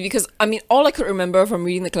into the movie, because I mean, all I could remember from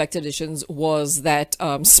reading the collected editions was that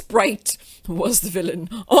Sprite was the villain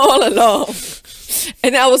all along,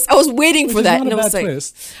 and I was waiting for Which is that, not and a I was bad like,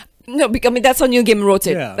 twist. no, I mean that's how Neil Gaiman wrote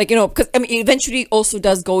it, Yeah. like, you know, because I mean, it eventually also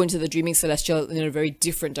does go into the dreaming celestial in a very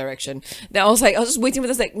different direction. Then I was just waiting for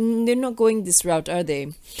this, like, they're not going this route, are they?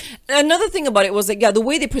 And another thing about it was like, yeah, the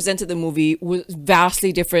way they presented the movie was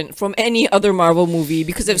vastly different from any other Marvel movie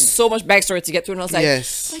because there's so much backstory to get through, and I was like,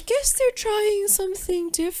 Yes. I guess they're trying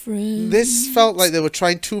something different. This felt like they were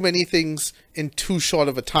trying too many things in too short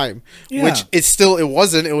of a time. Yeah. Which it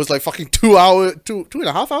wasn't. It was like fucking 2 hours, two and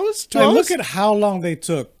a half hours? 2 Like, hours? look at how long they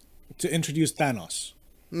took to introduce Thanos.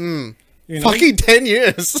 You know, fucking 10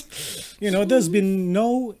 years. you know, there's been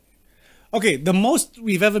no... Okay, the most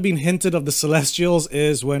we've ever been hinted of the Celestials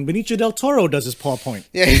is when Benicio del Toro does his PowerPoint.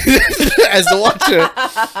 Yeah, as the Watcher.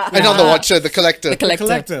 And not the Watcher, the Collector. The Collector.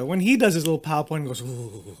 Collector, when he does his little PowerPoint and goes,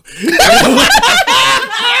 ooh.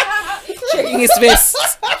 Shaking his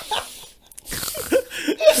fists.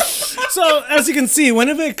 So as you can see,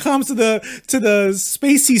 whenever it comes to the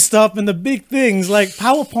spacey stuff and the big things, like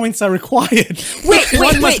PowerPoints are required.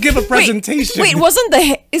 One must give a presentation. Wait,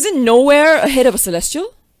 isn't Nowhere ahead of a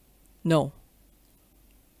Celestial? No.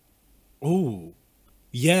 Ooh,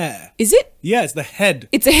 yeah, Is it? yeah. It's the head.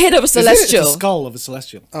 It's ahead of a It's the Celestial. skull of a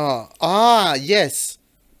celestial. Yes.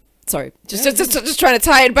 Sorry, just trying to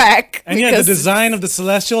tie it back. And yeah, the design of the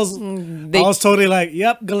Celestials, they- I was totally like,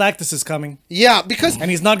 yep, Galactus is coming. Yeah, because And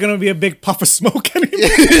he's not going to be a big puff of smoke anymore.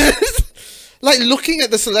 like looking at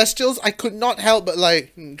the Celestials, I could not help but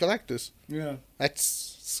like Galactus. Yeah.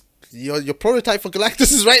 That's your prototype for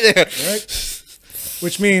Galactus is right there. Right?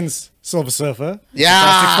 Which means Silver Surfer. Yeah.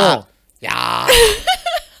 Fantastic Four. Yeah.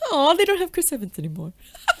 Oh, they don't have Chris Evans anymore.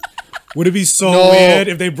 Would it be so No. weird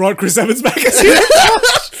if they brought Chris Evans back as hero?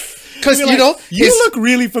 Because Be you like, know you his look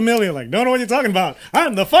really familiar. Like, don't know what you're talking about.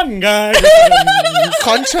 I'm the fun guy.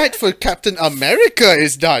 contract for Captain America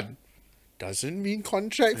is done. Doesn't mean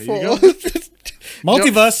contract you for go.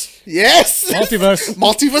 Multiverse. yes. Multiverse.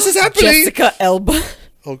 Multiverse is happening. Jessica Alba.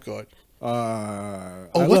 Oh god.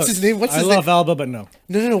 What's his name? What's I his love name? Alba, but no.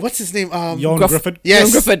 No. What's his name? Jon Griffith. Yes.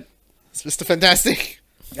 Jon Griffith. It's Mr. Fantastic.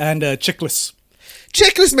 And Chickless.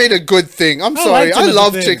 Chickless made a good thing. I'm sorry. liked him I as a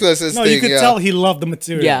love thing. Chickless's No, thing. you could yeah. tell he loved the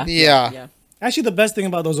material. Yeah. Yeah. Actually, the best thing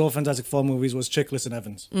about those old Fantastic Four movies was Chickless and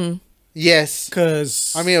Evans. Yes.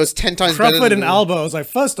 Because I mean, it was 10 times better. Crawford than and Alba, I was like,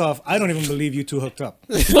 first off, I don't even believe you two hooked up.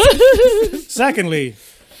 Secondly,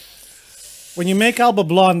 when you make Alba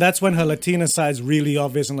blonde, that's when her Latina side's really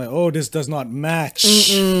obvious and like, oh, this does not match.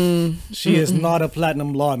 She is not a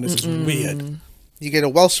platinum blonde. This is weird. You get a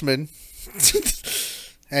Welshman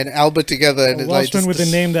and Albert together, and A it's like Welshman this- with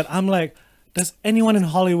a name that I'm like, does anyone in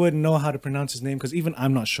Hollywood know how to pronounce his name? Because even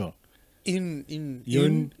I'm not sure. Yun.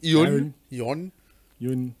 Aaron. Yun.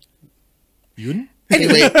 Yun?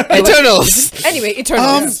 Anyway, Eternals. Anyway,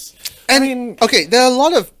 Eternals. And I mean- okay, there are a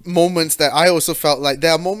lot of moments that I also felt like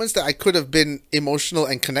there are moments that I could have been emotional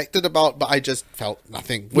and connected about, but I just felt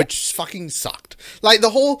nothing, which fucking sucked. Like the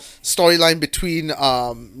whole storyline between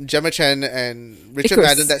Gemma Chan and Richard Icarus.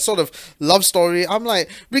 Madden, that sort of love story. I'm like,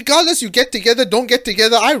 regardless, you get together, don't get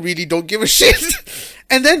together, I really don't give a shit.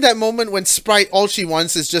 And then that moment when Sprite, all she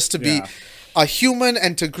wants is just to be Yeah. a human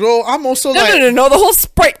and to grow. I'm also No, like, no. The whole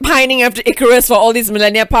Sprite pining after Icarus for all these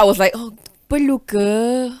millennia part was like, oh,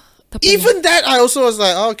 peluka. even that, I also was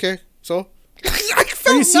like, oh, okay, so I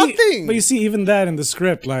felt nothing. But you see, even that in the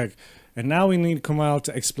script, like, and now we need Kamal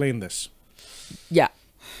to explain this. Yeah.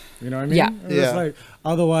 You know what I mean? Yeah. It's Yeah. like,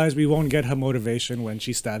 otherwise we won't get her motivation when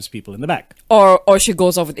she stabs people in the back. Or she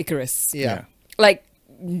goes off with Icarus. yeah. Like,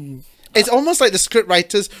 It's almost like the script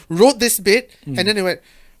writers wrote this bit Hmm. and then they went,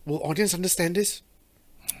 will audience understand this?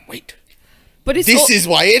 Wait. but it's This al- is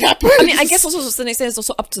why it happened. I mean, I guess also to an extent it's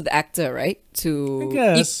also up to the actor, right? To I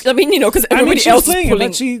guess. I mean, because I mean, everybody she's else is playing it, pulling.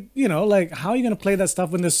 but she, you know, like, how are you going to play that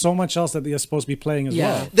stuff when there's so much else that you're supposed to be playing as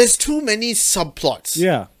Yeah. well? There's too many subplots.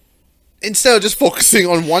 Yeah. Instead of just focusing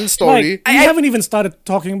on one story. Like, we haven't even started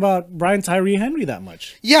talking about Brian Tyree Henry that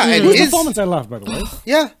much. yeah, and Whose his performance I love, by the way.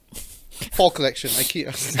 yeah. Fall collection,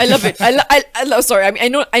 IKEA. I love it. I love. Sorry, I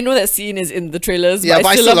mean, I know that scene is in the trailers. Yeah, but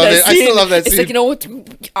I still love that it. I still scene. love that It's like, scene. you know what?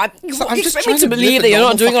 I'm You just expect me trying to to live believe a that you're not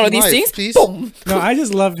normal doing all of fucking these life, things. please. Boom. No, I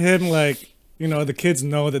just loved him, like, you know, the kids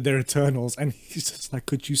know that they're Eternals, and he's just like,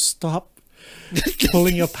 could you stop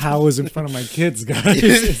pulling your powers in front of my kids, guys?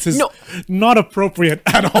 It's just No. not appropriate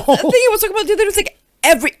at all. The thing I was talking about the other day was like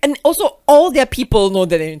and also all their people know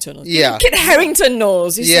that they're internal. Yeah. Kit Harington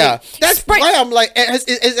knows. He's Yeah, like, that's Sprite- why I'm like,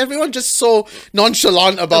 is everyone just so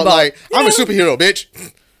nonchalant about like, I'm a Yeah. superhero, bitch?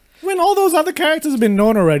 When all those other characters have been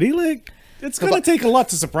known already, like, it's gonna but- take a lot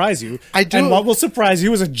to surprise you. I do- And what will surprise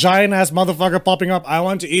you is a giant ass motherfucker popping up. I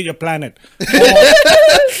want to eat your planet. Or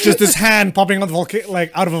just this hand popping out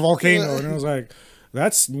out of a volcano, and I was like,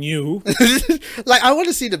 that's new. Like, I want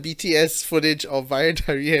to see the BTS footage of Brian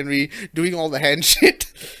Tyree Henry doing all the hand shit.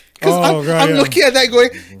 Because Oh, God, I'm yeah. looking at that going,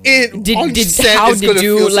 on set, how it's gonna did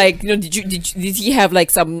you feel so- like, you know, did he have like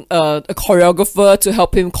some a choreographer to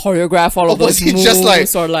help him choreograph all Or of those was he moves, just like,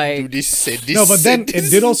 or like do this, say this, No, but say then it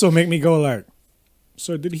this? did also make me go like,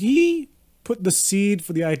 so did he put the seed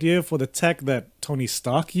for the idea for the tech that Tony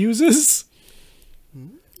Stark uses?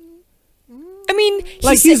 I mean,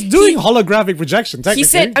 Like, he he's said, doing holographic projection, technically. He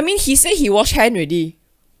said, I mean, he said he washed hand already.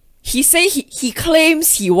 He say he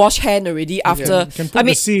claims he washed hand already after. Can put I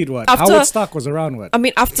mean, the seed, what? after- Howard Stark was around, what? I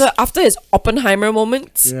mean, after his Oppenheimer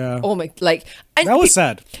moments. Yeah. Oh my, like and That was pe-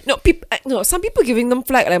 sad. No, no, some people giving them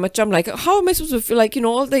flag like macam like, how am I supposed to feel like, you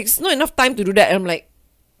know, like it's not enough time to do that. And I'm like,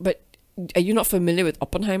 but are you not familiar with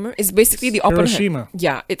Oppenheimer? It's basically the Oppenheimer. Hiroshima.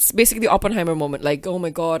 Yeah, it's basically the Oppenheimer moment. Like, oh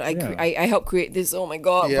my god, Yeah. I helped create this. Oh my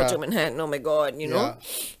god, Yeah. Project Manhattan. Oh my god, you know.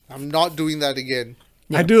 Yeah. I'm not doing that again.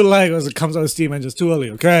 I do like as it comes out of steam engines too early,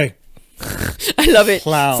 okay? I love it.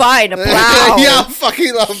 Plow. Fine, a plow. Yeah, I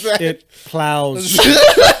fucking love that. It plows.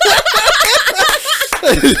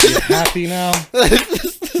 You happy now?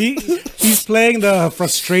 He's playing the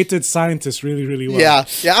frustrated scientist really, really well.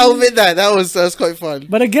 Yeah, I'll admit that was quite fun.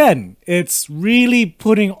 But again, it's really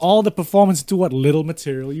putting all the performance into what little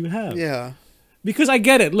material you have. Yeah, Because I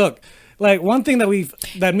get it. Look, like one thing that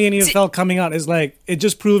me and Eva felt coming out is like it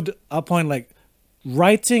just proved our point. Like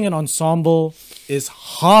writing an ensemble is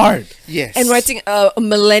hard. yes, And writing a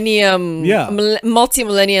millennium, Yeah.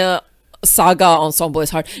 multi-millennia saga ensemble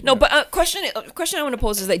is hard. No, but question I want to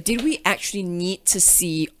pose is like, did we actually need to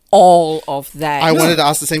see all of that? I wanted to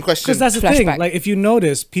ask the same question. Because that's the thing. Flashback. Like if you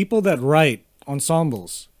notice, people that write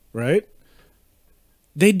ensembles, right?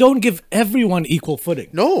 They don't give everyone equal footing.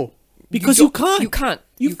 No, Because you can't. You can't.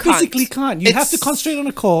 You You can't. physically can't. You have to It's- concentrate on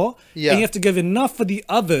a core, Yeah. and you have to give enough for the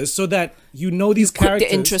others so that you know these Equip the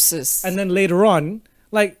characters. interests. And then later on,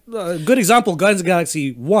 like a good example, Guardians of the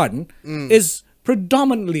Galaxy 1 is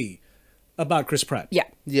predominantly about Chris Pratt. Yeah.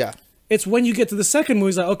 yeah, It's when you get to the second movie,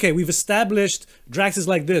 it's like, okay, we've established Drax is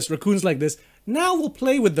like this, Raccoon's like this. Now we'll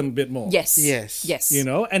play with them a bit more. Yes. Yes. Yes. You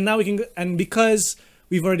know, and now we can, and because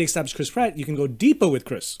we've already established Chris Pratt, you can go deeper with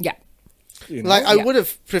Chris. Yeah. You know? like I Yeah. would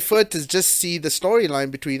have preferred to just see the storyline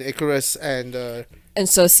between Icarus and And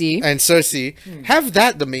Cersei. Cersei. Have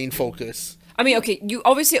that the main focus. I mean, okay, you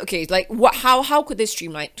obviously like what? How could they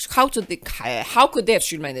streamline? How could they have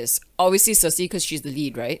streamlined this? Obviously, Cersei because she's the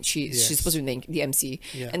lead, right? She's supposed to be the MC,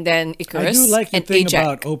 Yeah. and then I Icarus do like the and thing Ajax.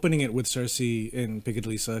 about opening it with Cersei in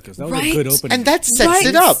Piccadilly Circus. That was a Right. good opening. And that sets Right.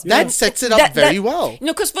 it up. Yeah. That sets it up very well. You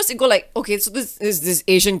know, because first it go like, okay, so this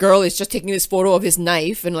Asian girl is just taking this photo of his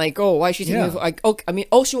knife, and like, oh, why is she taking? Yeah. This? Like, oh, I mean,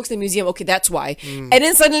 oh, she works in the museum. Okay, that's why. And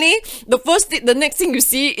then suddenly, the next thing you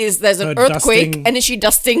see is there's an Her earthquake, dusting- and then she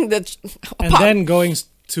dusting the and apart- then going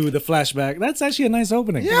to the flashback. That's actually a nice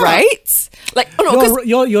opening. Yeah. right? Like, oh no, because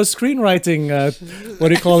Your screenwriting, what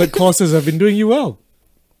do you call it, courses have been doing you well.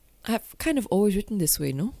 I've kind of always written this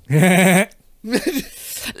way, no? As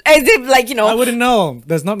if, like, you know, I wouldn't know.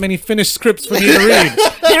 There's not many finished scripts for me to read.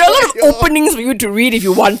 there are a lot of openings for you to read if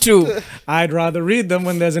you want to. I'd rather read them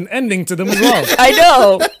when there's an ending to them as well.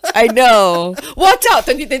 I know. Watch out,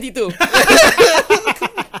 2022.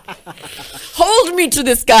 Hold me to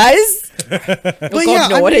this, guys. But God, yeah,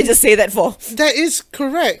 no, I what did I mean, just say that for? that is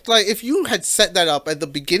correct. Like if you had set that up at the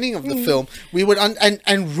beginning of the Mm. film, we would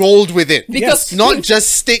and rolled with it. Because Not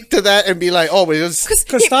just stick to that and be like, oh, we're just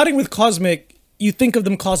Because starting with cosmic, you think of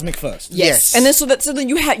them cosmic first. Yes. And then so then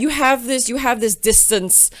you have this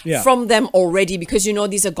distance Yeah. from them already because you know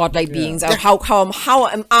these are godlike beings. How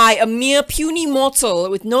am I, a mere puny mortal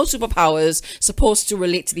with no superpowers, supposed to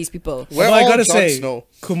relate to these people? we're Although I all gotta Jon say, Snow.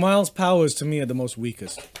 Kumail's powers to me are the most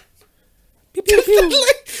weakest. Like,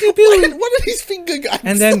 what are these finger guns?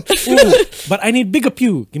 And then, ooh, but I need bigger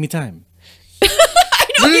pew. Give me time. no,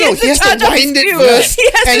 he has to charge up his wind it pew. first, He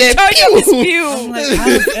has and to then charge up his pew. pew. I'm like,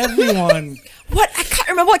 out of everyone. What, I can't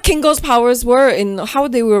remember what Kingo's powers were in how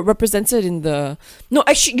they were represented in the. No,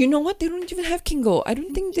 actually, you know what? They don't even have Kingo. I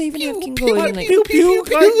don't think they even have Kingo in like. Pew pew.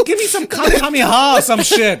 Like, give me some Kamehameha or some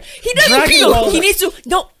shit. He doesn't. Dragon No, Ball. he needs to.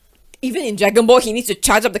 No, even in Dragon Ball, he needs to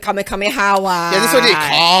charge up the Kamehameha. Yeah, this one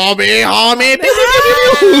they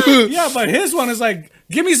Yeah, but his one is like,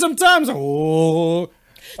 give me some time. So, oh,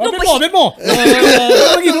 a No, bit but more, he- a bit more.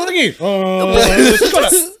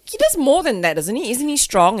 He does more than that, doesn't he? Isn't he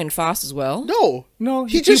strong and fast as well? No, No,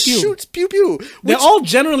 he he just pew pew. shoots pew pew. They're which- all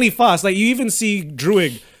generally fast. Like you even see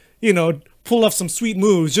Druid, pull off some sweet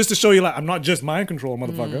moves just to show you, like, I'm not just mind control,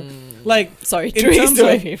 motherfucker. Like, Sorry, in Druid is terms still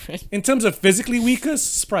my of- favorite. In terms of physically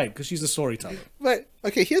weakest, Sprite, because she's a storyteller. But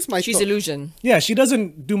okay, here's my She's thought. illusion. Yeah, she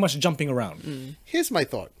doesn't do much jumping around. Here's my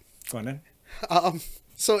thought. Go on then.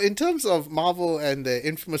 So in terms of Marvel and the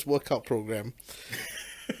infamous workout program,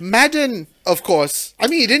 Madden, of course. I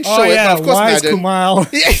mean, he didn't show Oh it, yeah, but of course wise Madden. Kumail.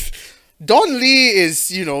 Yes. Don Lee is,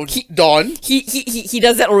 Don. He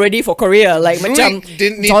does that already for Korea. Like, Druid macam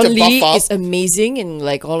didn't need Don to Lee buff up. is amazing in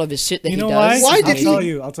like all of his shit that You know he why? does. Why I'll did he- tell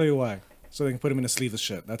you. I'll tell you why. So they can put him in a sleeveless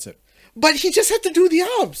shirt. That's it. But he just had to do the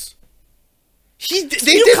arms. They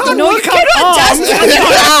did can't- No, You you can't cannot just do your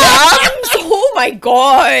arms. Oh my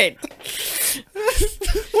god.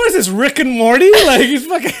 What is this, Rick and Morty? Like, he's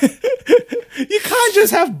fucking. You can't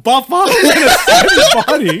just have buff arms in a certain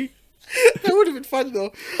body. That would have been fun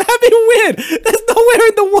though. That'd be weird. There's nowhere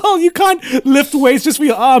in the world you can't lift weights just for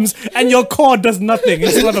your arms and your core does nothing. You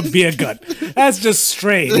still have a beer gut. That's just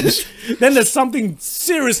strange. Then there's something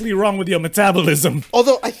seriously wrong with your metabolism.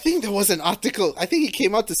 Although I think there was an article. I think he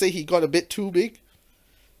came out to say he got a bit too big.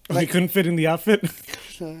 You couldn't fit in the outfit.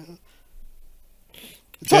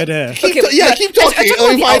 Dead air. Keep Okay, keep talking. I talk Let about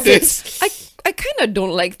me the find this. outfits. I kind of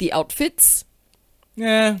don't like the outfits.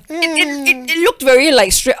 Yeah. It looked very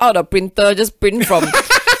like straight out of printer, just print from.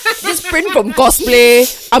 this print from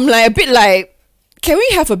cosplay, I'm like a bit like, can we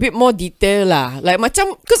have a bit more detail lah? Like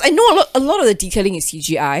macam, because I know a lot of the detailing is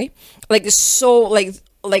CGI. Like it's so like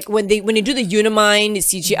when they do the Unimind,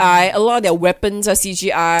 it's CGI. A lot of their weapons are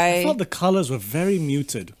CGI. I thought the colors were very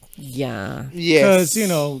muted. Yeah. Because,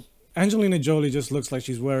 Yes. Angelina Jolie just looks like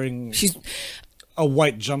she's wearing She's a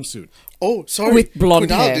white jumpsuit. Oh, sorry. With blonde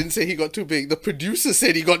Kunal hair. didn't say he got too big. The producer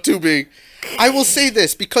said he got too big. I will say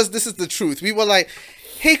this because this is the truth. We were like,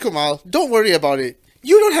 hey, Kumal, don't worry about it.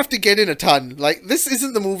 You don't have to get in a ton. Like, this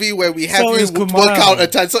isn't the movie where we have So you is Kumal. work out a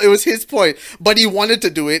ton. So it was his point. But he wanted to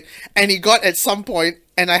do it. And he got at some point,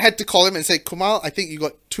 and I had to call him and say, Kumal, I think you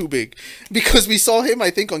got too big. Because we saw him, I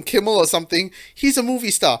think, on Kimmel or something. He's a movie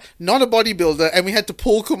star, not a bodybuilder. And we had to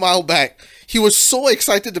pull Kumal back. He was so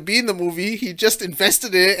excited to be in the movie. He just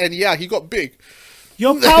invested in it. And yeah, he got big.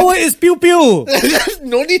 Your power is pew pew.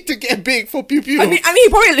 No need to get big for pew pew. I mean, he's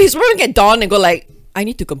probably gonna get Dawn and go like, I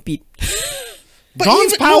need to compete. But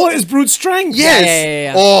Dawn's even- power no, is brute strength. Yes.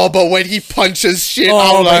 Yeah. Oh, but when he punches shit Oh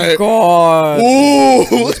out, my like, god.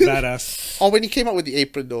 ooh. It's badass. Oh, when he came out with the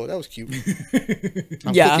apron though, that was cute.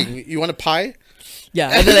 I'm Yeah. cooking. You want a pie? Yeah,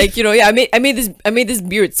 and then like I made this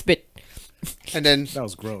beard spit, And then That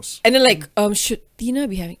was gross. and then like should Tina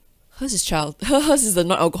be having hers is child hers is the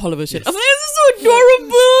non-alcoholic version. I'm like, this is so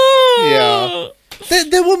adorable. Yeah.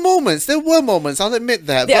 there were moments. There were moments. I'll admit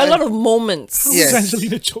that. There are a but- lot of moments. Yes.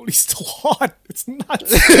 Angelina Jolie's still hot. It's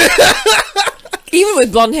nuts. Even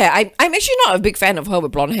with blonde hair. I'm actually not a big fan of her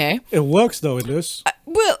with blonde hair. It works though in this.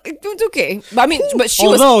 Well, it's okay. But I mean, but she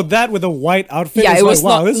was. Although that with a white outfit, Yeah, is it was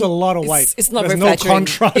like, wow, not. this is a lot of white. It's not There's very no flattering.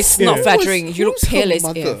 contrast. It's not here. flattering. You look Who's her pale as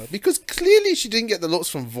mother? if. Because clearly she didn't get the looks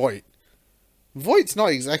from Voight. Voight's not Oh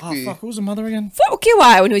exactly. fuck, who's the mother again? But okay,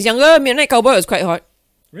 why? When he was younger, Midnight Cowboy was quite hot.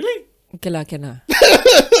 Really? Okay lah, can lah.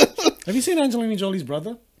 Have you seen Angelina Jolie's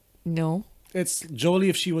brother? No. It's Jolie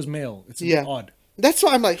if she was male. It's a Yeah. bit odd. That's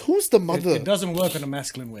why I'm like, who's the It, mother? it doesn't work in a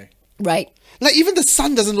masculine way. Right. Like even the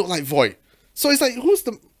son doesn't look like Voight. So it's like, who's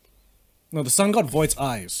the No, the son got Voight's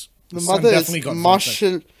eyes. the son mother? Is definitely got Voight's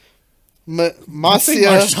eyes. Marshall. Say Marcia.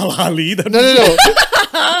 Marshall Ali. That No.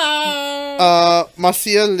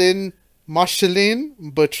 Marcia Lynn Marceline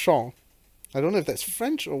Bertrand. I don't know if that's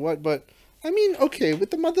French or what, but I mean, okay,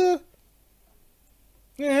 with the mother,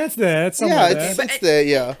 Yeah, it's there. It's somewhere yeah, there. it's there,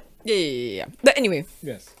 yeah. Yeah. But anyway,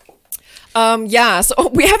 Yes. yeah. So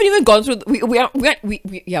we haven't even gone through.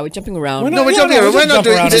 We're jumping around. We're No, we're Yeah, jumping no, around. we'll We're not jump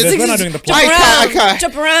doing around this. this. We're not doing the plot.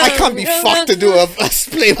 Jump around. I can't be fucked to do a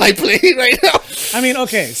play-by-play right now. I mean,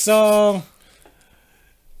 okay, so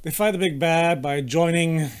they fight the big bad by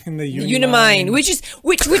joining in the Unimind, which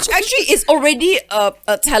actually is already a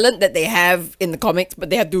talent that they have in the comics, but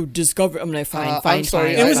they have to discover. I'm like, fine. I'm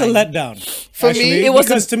sorry, It was a fine. letdown. For me, actually, it was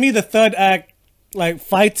because to me the third act, like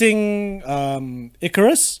fighting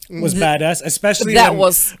Icarus, was badass. Especially That when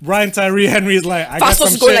was- Brian Tyree Henry is like, I got Fast some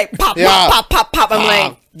was go shit. like pop, Yeah. pop, pop, pop, pop. I'm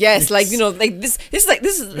like, yes, like like this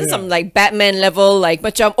is some like Batman level, like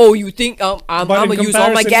macam, oh, you think I'm But gonna in use all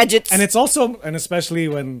my comparison- gadgets. and it's also, and especially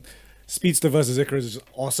when Speedster versus Icarus is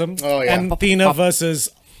awesome. Oh, yeah. And Pop, Thena pop. versus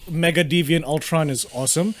Mega Deviant Ultron is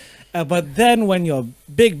awesome. But then when your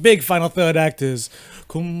big final third act is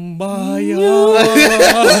Kumbaya.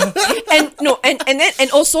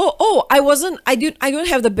 and also, oh, I don't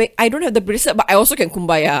have the bracelet, but I also can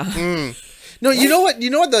kumbaya. No, you know what? You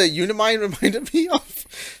know what the Unimind reminded me of?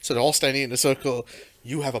 So they're all standing in a circle.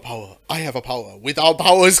 You have a power. I have a power. With our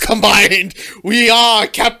powers combined, we are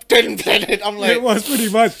Captain Planet. I'm like, It was pretty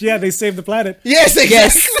much, yeah, they saved the planet. yes,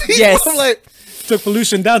 exactly. yes. I'm like, Took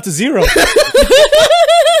pollution down to zero.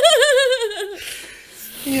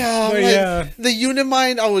 yeah, But like, yeah. the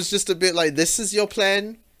Unimind. I was just a bit like, this is your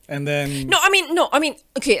plan. And then No, I mean,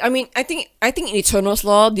 okay. I mean, I think in Eternal's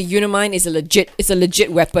Law, the Unimind is a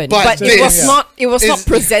legit weapon, But but this it was not is-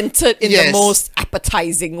 presented in Yes. the most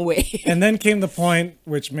appetizing way. And then came the point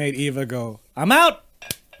which made Eva go, I'm out!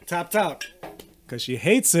 Tapped out. Because she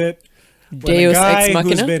hates it. When Deus a guy Ex who's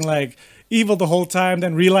Machina? been like evil the whole time,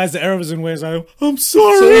 then realized the error was in ways like, I'm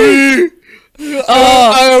sorry!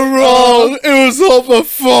 I'm wrong. It was all my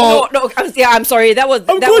fault. No, I'm sorry. That was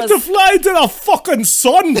I'm going to fly to the fucking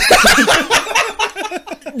sun!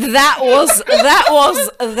 that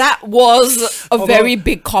was a very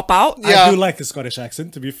big cop out. Yeah. I do like the Scottish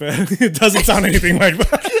accent, to be fair. It doesn't sound anything like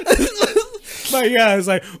that. But yeah, it's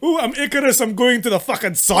like, ooh, I'm Icarus, I'm going to the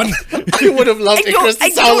fucking sun. I would have loved Icarus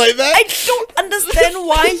to sound like that. I don't understand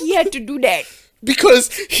why he had to do that.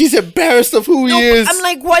 Because he's embarrassed of who No, he is. I'm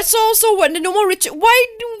like, what? So what? No more Richard. Why?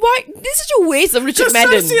 This is such a waste of Richard Because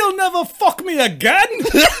Madden. Cersei'll never fuck me again.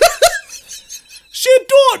 She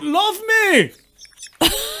don't love me.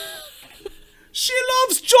 She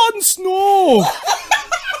loves Jon Snow.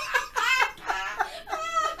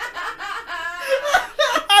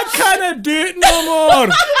 I can't do it no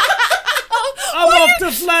more. I'm off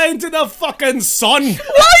to fly into the fucking sun. Why are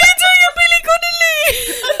you doing a Billy Connolly?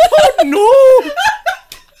 Oh no!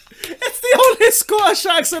 It's the only Scottish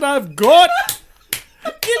accent I've got.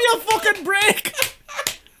 Give me a fucking break.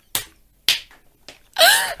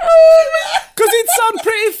 Because he'd sound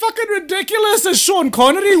pretty fucking ridiculous as Sean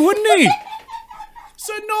Connery, wouldn't he?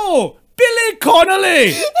 So no, Billy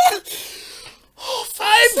Connolly.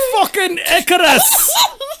 I'm fucking Icarus.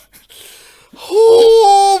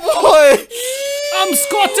 Oh boy! I'm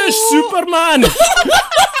Scottish Superman.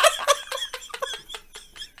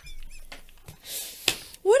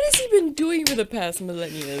 What has he been doing for the past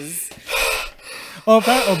millennia? Oh,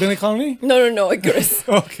 Billy Connolly? No, Icarus.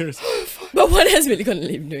 Oh, Icarus. But what has Billy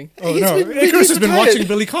Connolly been doing? Oh He's no, been really Icarus has been retired. watching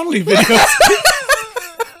Billy Connolly videos.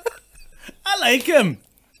 I like him.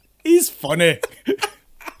 He's funny.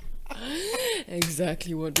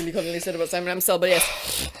 Exactly what Billy Connolly said about Simon Amstel, but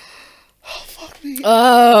yes. Fuck me.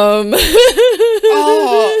 Um,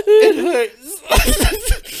 Oh, it hurts.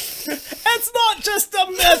 It's not just a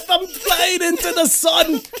myth. I'm flying into the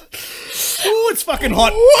sun. Ooh, it's fucking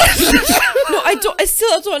hot. no, I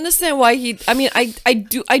still don't understand why he. I mean, I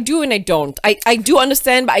do, and I don't. I do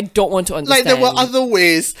understand, but I don't want to Like understand. there were other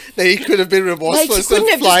ways that he could have been like remorseful he instead couldn't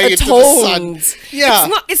of have flying just into the sun. atoned. Yeah.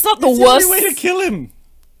 It's not the It's the worst. only way to kill him.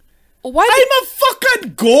 Why? I'm a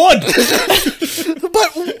fucking god. But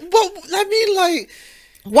I mean, like,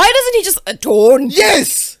 Why doesn't he just atone?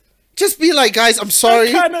 yes, just be like, guys, I'm sorry.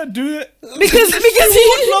 I cannot do it. Because You won't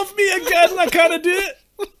he. love me again. I cannot do it.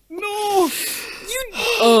 No.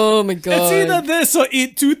 Oh my god. It's either this or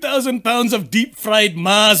eat 2,000 pounds of deep fried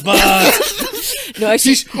Mars bars. No,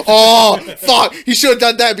 actually, Oh fuck! He should have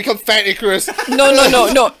done that and become fat Icarus.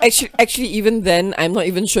 no. Actually, even then, I'm not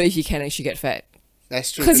even sure if he can actually get fat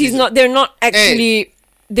That's true. because he's not. They're not actually.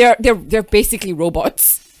 They're basically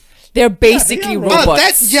robots. They're basically are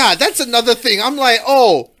robots. That's another thing. I'm like,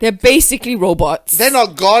 oh, They're basically robots. they're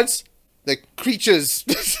not gods. They're creatures.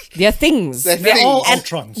 They're things. They're They're all things.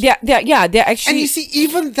 Ultrons. They're And actually. you see,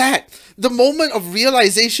 even that, the moment of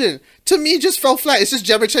realization, to me, just fell flat. It's just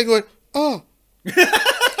Gemma Chan going, oh.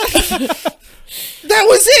 That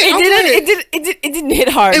was it. I'm like, It didn't hit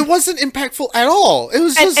hard. it wasn't impactful at all. It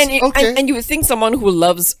was just, okay. And you would think someone who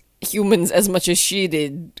loves humans as much as she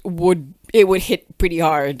did would hit pretty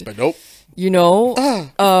hard. But nope. You know?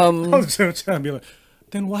 I was gonna try and be like,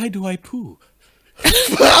 then why do I poo?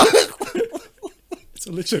 It's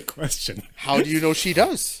a legit question. How do you know she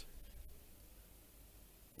does?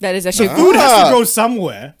 That is actually Food has to go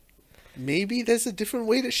somewhere. Maybe there's a different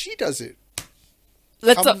way that she does it.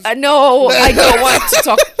 Let's no, I don't want to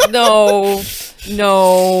talk. No.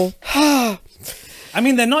 I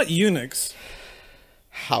mean, they're not eunuchs.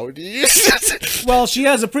 How do you? Well, she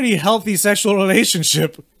has a pretty healthy sexual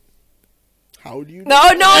relationship. How do you? No,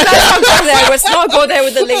 let's not go there. Let's not go there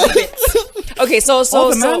with the lady bits. Okay, so All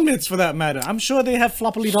the man myths, for that matter. I'm sure they have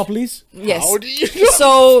floppily dopplies. yes. How do you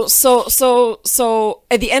know? So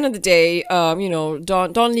at the end of the day,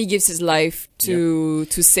 Don Lee gives his life to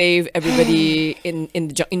save everybody in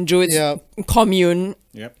Druid's Yeah. commune.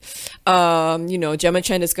 Yep. Gemma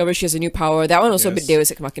Chan discovers she has a new power. That one also a bit Yes.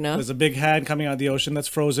 Deus Ex Machina. There's a big hand coming out of the ocean that's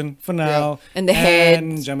frozen for now. And the head.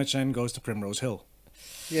 And Gemma Chan goes to Primrose Hill.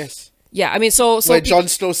 Yes. Yeah, I mean, so Where Jon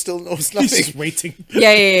Snow still knows He's nothing. just waiting.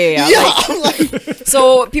 yeah. Yeah, I'm like,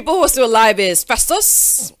 So people who are still alive is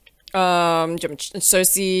Festus,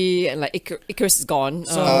 Cersei, and like Icarus is gone.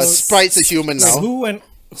 Sprite's a human now. Who went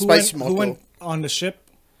Spice who Motto. went on the ship?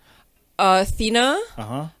 Thena,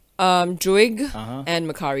 Uh-huh. Druig, and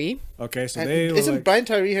Makari. Okay, so And they were isn't like, Brian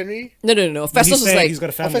Tyree Henry? No. Festus he's was saying like, he's got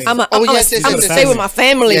a family. I'm Oh, yes, yes, gonna yes, stay yes. with my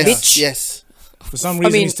family, Yes, bitch. yes. For some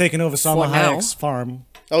reason, mean, he's taking over Salma for now. Hayek's farm.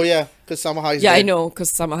 Oh yeah, because somehow he's Yeah, I dead. know,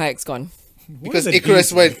 because Salma Hayek's gone. Because What is it Icarus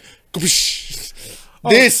he- went. "Kaboosh.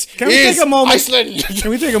 This can we is take a moment? Iceland. Can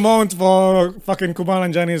we take a moment for fucking Kumail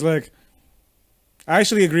and Johnny's like, I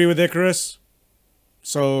actually agree with Icarus,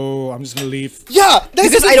 so I'm just gonna leave. Yeah, that's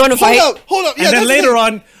Because the I don't wanna fight. Hold up. Yeah, And then that's the later thing.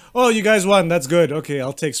 on, oh, you guys won. That's good. Okay,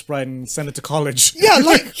 I'll take Sprite and send it to college. Yeah,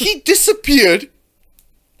 like he disappeared,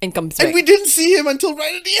 And comes back. and we didn't see him until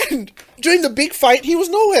right at the end. During the big fight, he was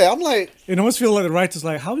nowhere. I'm like, It almost feels like the writer's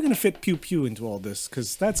like, how are we gonna fit Pew Pew into all this?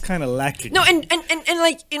 Because that's kind of lacking. No, and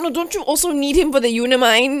like, don't you also need him for the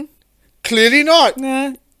Unimine? clearly not.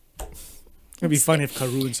 Nah. It'd be funny if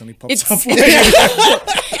Karun suddenly pops It's up.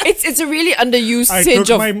 it's a really underused I stage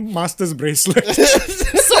took of. my master's bracelet.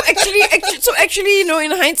 So actually, in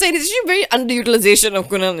hindsight, it's actually a very underutilization of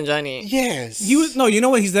Kunal Nanjiani. Yes. No, you know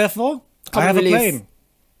what he's there for? I have relief. a plane.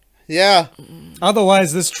 Yeah,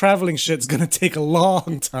 Otherwise, this traveling shit's gonna take a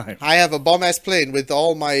long time. I have a bomb-ass plane with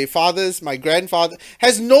all my fathers, my grandfather.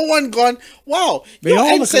 Has no one gone, wow, They your all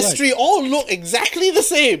look ancestry all look exactly the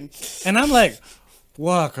same. And I'm like,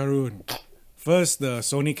 wow, Karun. First, the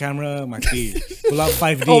Sony camera, maki, pull out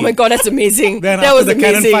 5D. Oh my god, that's amazing. Then that after was the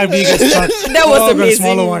amazing. Canon 5D gets shot. That was I got a amazing.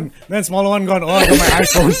 smaller one. Then smaller one gone, oh, I got my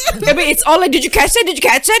iPhone. I mean, it's all like, did you catch that? Did you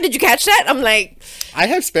catch that? Did you catch that? I'm like, I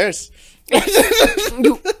have spares.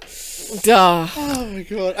 you, duh. Oh my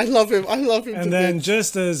god, I love him. I love him. And then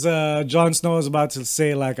just as Jon Snow is about to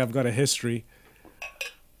say, like, I've got a history.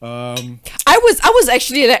 I was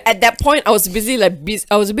actually like, at that point I was busy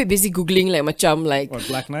I was a bit busy googling like macam like What,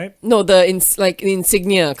 Black Knight? no the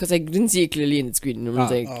insignia because I didn't see it clearly in the screen. I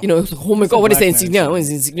was like, you know, oh my god, what is the Black Knight, insignia? so- What is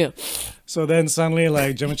the insignia? So then suddenly,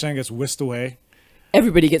 like, Gemma Chan gets whisked away.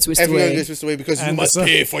 Everybody gets whisked everyone away. gets whisked away because you And must so-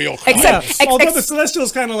 pay for your crime. Except- Although the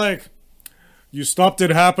Celestial's kind of like, you stopped it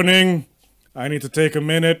happening. I need to take a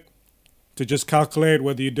minute to just calculate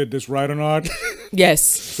whether you did this right or not. Yes,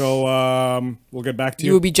 So we'll get back to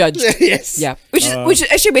you will you. be judged. Yes. Yeah, which is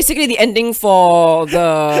actually basically the ending for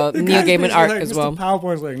the Neil Gaiman Basically, arc like, as Mr. well.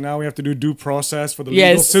 PowerPoint's like, now we have to do due process for the legal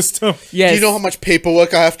Yes. system. Yes, Do you know how much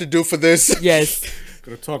paperwork I have to do for this? Yes.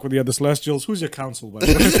 Gotta talk with the other Celestials. Who's your counsel, by the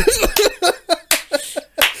way?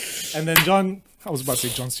 And then I was about to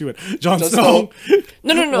say Jon Stewart. Jon Snow.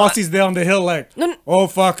 No. Once he's there on the hill, like, No. oh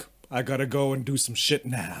fuck, I gotta go and do some shit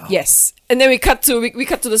now. Yes, and then we cut to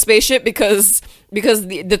the spaceship because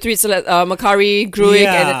the three Makari, Gruig,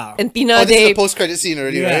 Yeah. and Tina Oh, this is they. the post-credit scene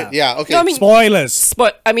already, Yeah. right? Yeah. Okay. No, I mean, Spoilers.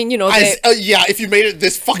 but I mean, you know, yeah, if you made it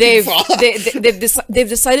this fucking they've far. they've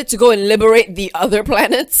decided to go and liberate the other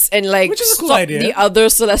planets and like Which is a cool stop idea. the other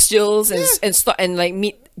Celestials and stop and like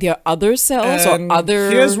meet their other selves And or other.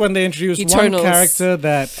 here's when they introduced Eternals. one character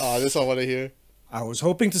that Oh, this I want to hear. I was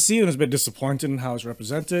hoping to see and was a bit disappointed in how it's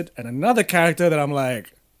represented, and another character that I'm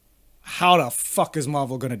like, how the fuck is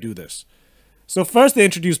Marvel gonna do this? So first they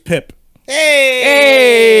introduced Pip.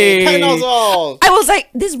 Hey! Patton Oswalt! I was like,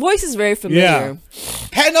 this voice is very familiar. Yeah.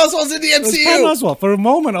 Patton Oswalt's in the It was Patton MCU! Oswalt. For a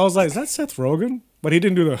moment, I was like, is that Seth Rogen? But he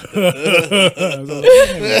didn't do the.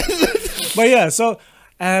 But yeah,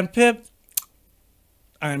 and Pip,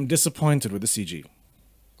 I'm disappointed with the CG.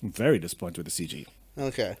 I'm very disappointed with the CG.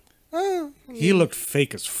 Okay. He looked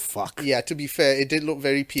fake as fuck. Yeah, to be fair, it did look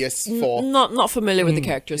very PS4. Not familiar with the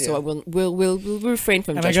character, so yeah. I will refrain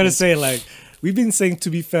from And I judgment. gotta say, like, we've been saying to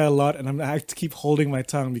be fair a lot, and I have to keep holding my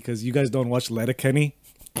tongue because you guys don't watch Letterkenny.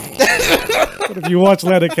 But if you watch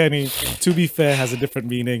Letterkenny, to be fair has a different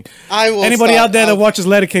meaning. I will Anybody start- out there that I'll- watches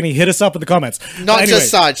Letterkenny, hit us up in the comments. Not But anyway, just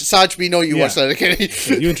Sarge. Sarge, we know you Yeah. watch that, okay?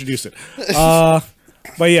 you introduce it.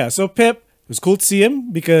 But yeah, so Pip, it was cool to see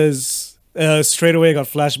him because straight away got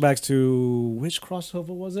flashbacks to which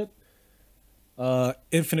crossover was it?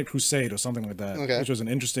 Infinite Crusade or something like that, Okay. which was an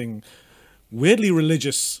interesting, weirdly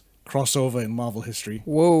religious crossover in Marvel history.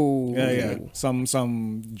 Whoa. Yeah.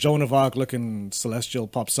 Some Joan of Arc looking celestial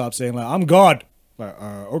pops up saying like, "I'm God." Like,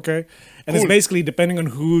 okay, and it's basically depending on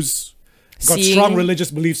who's got Seeing- strong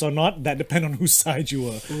religious beliefs or not. That depend on whose side you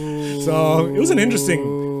were. So it was an interesting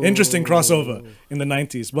crossover in the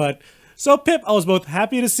 '90s. But so Pip, I was both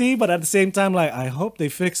happy to see, but at the same time, like, I hope they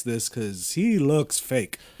fix this because he looks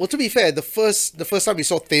fake. Well, to be fair, the first time we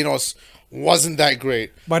saw Thanos wasn't that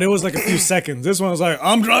great. But it was like a few seconds. This one was like,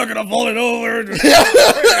 I'm drunk and I'm falling over.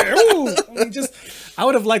 Ooh. I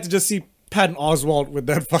would have liked to just see Patton Oswalt with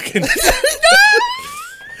that fucking.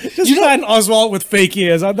 Just Patton Oswalt with fake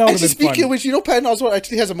ears. That would Actually, have been speaking fun. of which, you know Patton Oswalt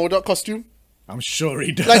actually has a MODOK costume? I'm sure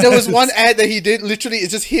he does. Like, there was one ad that he did, literally,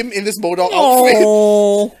 it's just him in this MODOK outfit.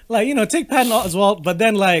 Oh. Like, you know, take Patton Oswalt, but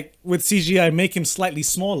then, like, with CGI, make him slightly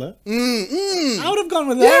smaller. I would have gone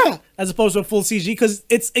with that Yeah. as opposed to a full CG because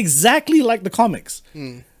it's exactly like the comics,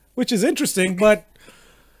 which is interesting, but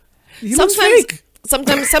he looks fake.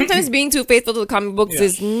 Sometimes being too faithful to the comic books Yeah.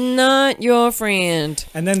 is not your friend.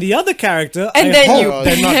 And then the other character, And I then hope you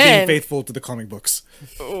they're not being pan. faithful to the comic books.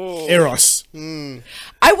 Eros.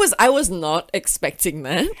 I was not expecting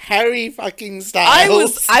that. Harry fucking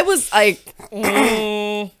Styles. I was like,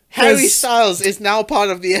 Harry Styles is now part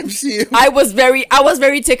of the MCU. I was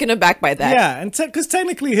very taken aback by that. Yeah, and because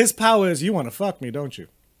technically his power is you want to fuck me, don't you?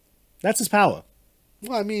 That's his power.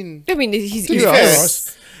 Well, I mean, I mean, he's be Eros. fair.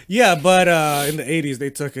 Eros. Yeah, but in the 80s they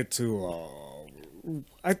took it to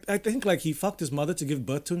I think like he fucked his mother to give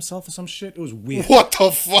birth to himself or some shit. It was weird. what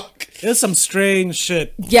the fuck? It was some strange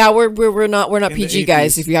shit. Yeah, we're not In the PG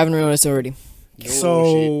guys 80s. if you haven't noticed already.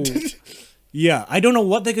 So yeah, I don't know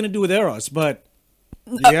what they're gonna do with Eros, but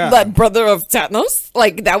yeah. That brother of Thanos,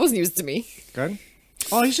 like that was news to me. Okay.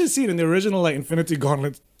 Oh, you should see it in the original like Infinity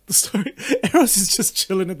Gauntlet the story. Eros is just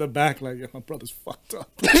chilling in the back, like, yo, my brother's fucked up.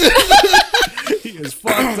 He is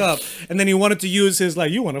fucked up. And then he wanted to use his,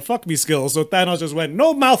 like, you want to fuck me skills. So Thanos just went,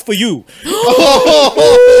 no mouth for you. So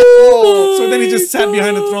then he just sat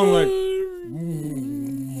behind the throne, like,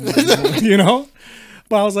 you know?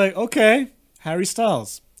 But I was like, okay, Harry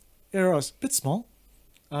Styles, Eros, bit small.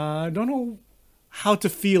 I don't know how to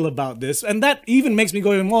feel about this. And that even makes me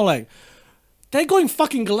go even more like, they're going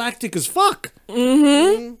fucking galactic as fuck.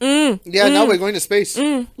 Yeah, now we're going to space.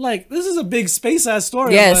 Like, this is a big space-ass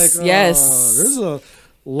story. Yes, I'm like, yes. There's a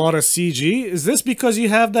lot of CG. Is this because you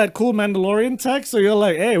have that cool Mandalorian tech? So you're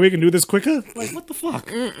like, hey, we can do this quicker? Like, what the fuck?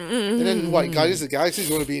 And then what? Guardians of the Galaxy is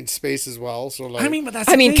going to be in space as well. So like, I mean, but that's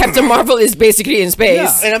I the mean, thing. Captain Marvel is basically in space.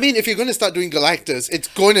 Yeah. and I mean, if you're going to start doing Galactus, it's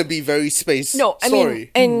going to be very space. No, I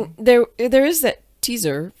story. mean, and there is that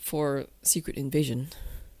teaser for Secret Invasion.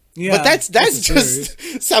 Yeah, But that's it's a just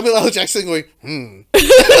series. Samuel L. Jackson going, And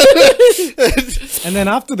then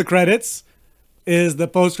after the credits is the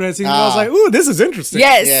post-credit scene. I was Ah. like, ooh, this is interesting.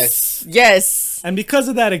 Yes, yes. And because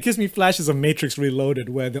of that, it gives me flashes of Matrix Reloaded,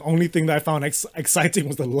 where the only thing that I found exciting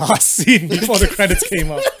was the last scene before the credits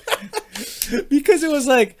came up. Because it was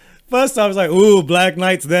like, first I was like, ooh, Black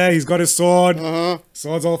Knight's there. He's got his sword.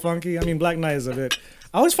 Sword's all funky. I mean, Black Knight is a bit...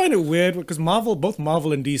 I always find it weird because both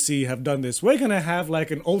Marvel and DC have done this. We're going to have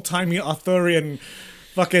like an old-timey Arthurian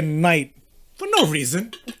fucking knight for no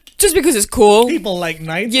reason. Just because it's cool. People like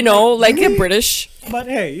knights. You know, like they're British. But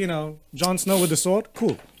hey, you know, Jon Snow with the sword,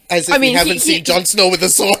 cool. as if I mean, we haven't seen Jon Snow with a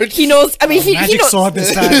sword. He knows. I mean, he Magic knows. sword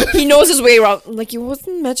this time. He knows his way around. Like, it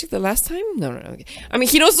wasn't magic the last time. No. Okay. I mean,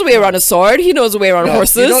 he knows his way around a sword. He knows the way around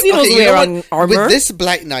horses. He knows the way around armor. With this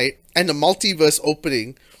Black Knight and the multiverse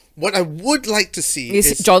opening, what I would like to see Is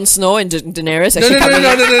is Jon Snow and Daenerys no, actually no, no, coming no,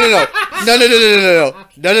 up? no, no, no, no, no, no, no, no, no,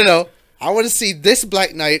 no, no, no. I want to see this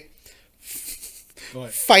Black Knight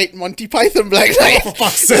fight Monty Python Black Knight. For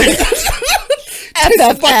fuck's sake.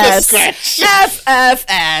 FFS. Scratch.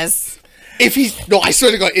 FFS. If he's I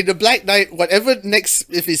swear to God, in the Black Knight, whatever next,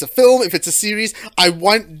 if it's a film, if it's a series, I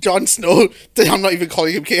want Jon Snow to, I'm not even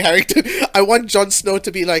calling him Kit Harington, I want Jon Snow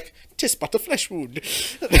to be like, "'Tis but a flesh wound."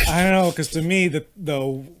 I don't know, because to me,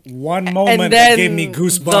 the one moment And that then gave me the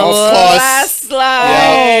goosebumps. last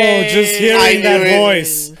line. Oh, just I hearing knew that it.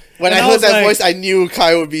 voice. When And I I heard was that like- voice, I knew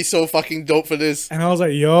Kai would be so fucking dope for this. And I was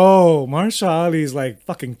like, yo, Mahershala Ali's like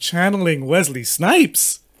fucking channeling Wesley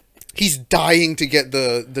Snipes. He's dying to get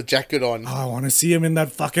the jacket on. Oh, I want to see him in that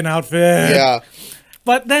fucking outfit. Yeah.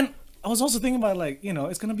 But then I was also thinking about, like, you know,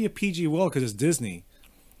 it's going to be a PG world because it's Disney.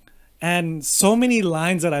 And so many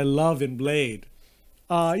lines that I love in Blade,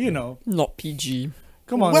 you know, Not PG.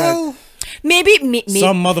 come on. Well, like, Maybe.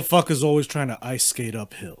 some motherfuckers always trying to ice skate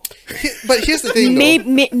uphill. but here's the thing,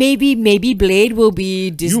 though. Maybe Blade will be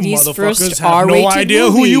You Disney's motherfuckers first have R-rated no idea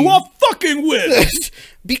movie. who you are fucking with.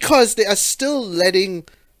 Because they are still letting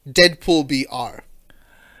Deadpool be R.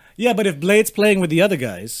 Yeah, but if Blade's playing with the other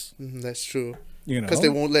guys, That's true. you know. Because they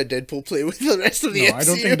won't let Deadpool play with the rest of the No, MCU. I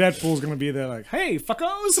don't think Deadpool's gonna be there like, hey,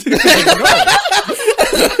 fuckos.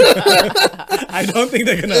 I don't think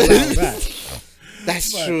they're gonna allow that.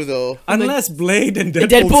 That's true, though. Unless Blade and Deadpool,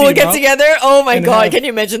 Deadpool team get up together. Oh my and god! have Can you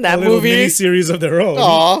imagine a that little movie? mini-series of their own.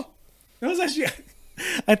 Aw. That was actually,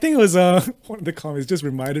 I think it was one of the comments just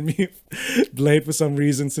reminded me of Blade for some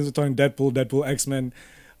reason, since we're talking Deadpool, X-Men.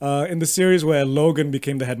 In the series where Logan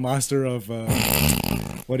became the headmaster of,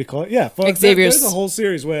 what do you call it? Yeah, Xavier's- there's a whole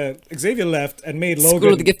series where Xavier left and made School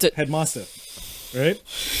Logan of the Gifted. headmaster, right?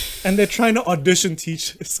 And they're trying to audition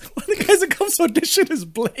teachers. One of the guys that comes to audition is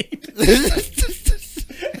Blade.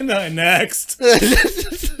 And they're like, next.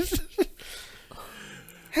 Has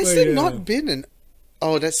But there yeah. not been an...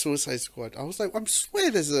 Oh, that's Suicide Squad. I was like, I swear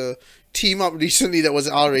there's a team up recently that was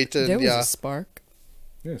R-rated. There was Yeah. a spark.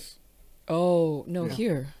 Yes. Oh no!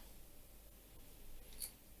 Here.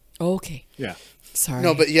 Okay. Yeah. Sorry.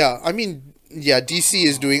 No, but yeah, I mean, yeah, DC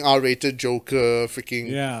is doing R-rated Joker, freaking...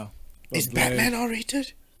 Yeah. But Is Blade- Batman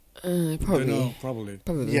R-rated? I probably. don't know, probably.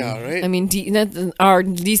 Probably. Yeah, right? I mean, our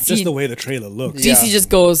DC. Just the way the trailer looks. Yeah. DC just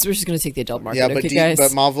goes. We're just gonna take the adult market. Yeah, but, okay, guys.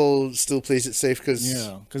 but Marvel still plays it safe because...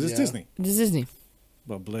 Yeah, because it's Yeah. Disney. This is Disney.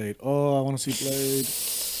 But Blade. Oh, I want to see Blade.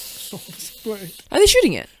 So wanna see Blade. Are they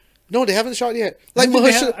shooting it? No, they haven't shot yet. Like, I think,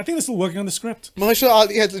 they Mahershala have- I think they're still working on the script.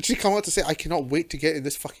 Ali had literally come out to say, I cannot wait to get in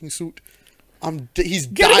this fucking suit. He's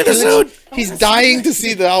Get him dying. in the suit! He's dying to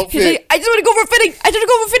see the He's outfit. like, I just want to go for fitting. I just want to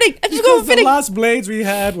go for fitting. I just go Because for the fitting. last Blades we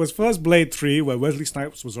had was first Blade 3, where Wesley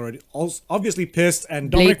Snipes was already obviously pissed,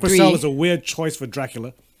 and Dominic Blade Purcell 3. is a weird choice for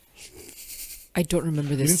Dracula. I don't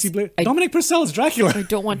remember this. You didn't see Blade? I, Dominic Purcell is Dracula. I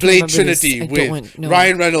don't want to Blade remember Trinity this. I with don't want, no.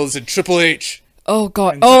 Ryan Reynolds and Triple H. Oh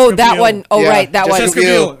God. And Oh, Jessica that Biel. one. Oh, Yeah, right, that Jessica one. Jessica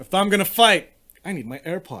Biel. Biel, if I'm gonna fight, I need my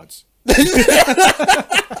AirPods.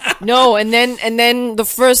 No, and then the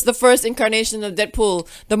first incarnation of Deadpool,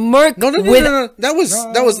 the Merc No, with. That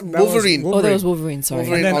was Wolverine. Oh, that was Wolverine. Sorry.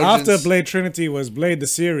 Wolverine. And then Origins. after Blade Trinity was Blade the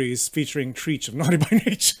series featuring Treach of Naughty by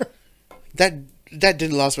Nature. That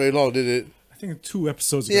didn't last very long, did it? I think 2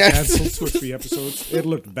 episodes got Yeah. canceled, 2 or 3 episodes. It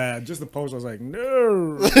looked bad. Just the post, I was like,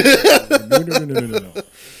 no. No.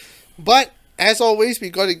 But as always, we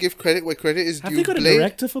got to give credit where credit is Have due. they got a Blade.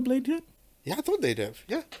 director for Blade yet? Yeah, I thought they'd have.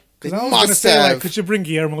 Yeah, they Because I was gonna must say, have. like, could you bring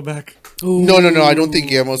Guillermo back? No. I don't think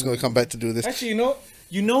Guillermo's going to come back to do this. Actually,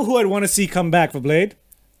 you know who I'd want to see come back for Blade?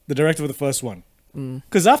 The director of the first one.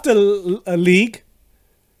 Because after a League,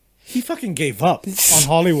 he fucking gave up on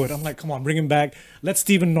Hollywood. I'm like, come on, bring him back. Let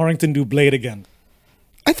Stephen Norrington do Blade again.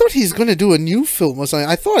 I thought he's going to do a new film or something.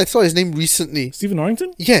 I thought I saw his name recently. Stephen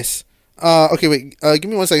Norrington? Yes. Okay, wait. Give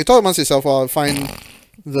me 1 second. Talk amongst yourself while I find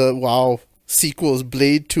the sequels: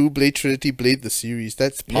 Blade 2, Blade Trinity, Blade the series.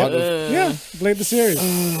 That's part of. Yeah, Blade the series.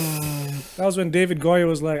 That was when David Goyer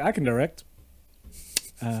was like, I can direct.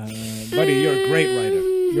 Buddy, you're a great writer.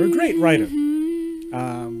 You're a great writer.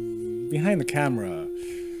 Behind the camera.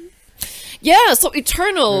 Yeah, so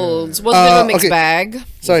Eternals was a bit of a mixed okay. bag.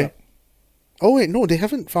 Sorry. up? Oh wait, no, they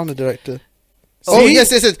haven't found a director. Oh yes.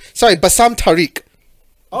 Sorry, Bassam Tariq.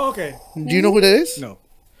 Oh, okay. Do you know who that is? No.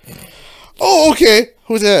 Oh, okay.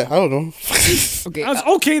 Who's that? I don't know. Okay. I was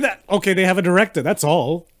okay, they have a director, that's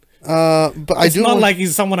all. But I It's do. not like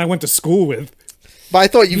he's someone I went to school with. But I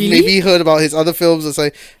thought you Really? maybe heard about his other films. It's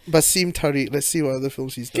like Basim Tariq. Let's see what other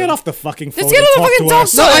films he's done. Get off the fucking phone. Let's get and on the talk fucking to talk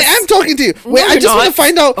us. No, I am talking to you. Wait, I you're just want to not.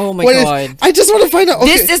 find out. Oh my what God. I just want to find out.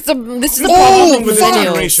 Okay. This is the Oh, problem with fuck.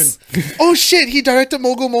 millennials. Oh shit, he directed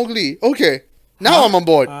Mogul Mowgli. Okay. Now I'm on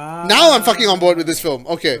board. Now I'm fucking on board with this film.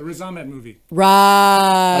 Okay. The Riz Ahmed movie. Right.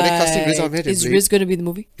 Are they casting Riz Ahmed in Is Blade? Riz going to be the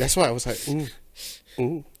movie? That's why I was like, ooh.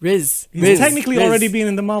 Ooh. Riz. He's technically already been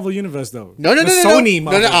in the Marvel universe, though. No. The Sony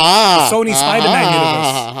Marvel. Ah. The Sony Spider-Man universe.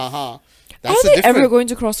 universe. That's Are the they difference. ever going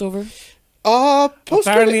to cross over?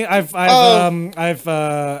 Apparently, post-credit. I've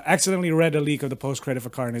accidentally read a leak of the post credit for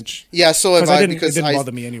Carnage. Yeah, so have 'Cause I. it Because didn't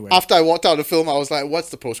bother me anyway. After I walked out of the film, I was like, "What's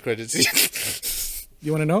the post credit scene?"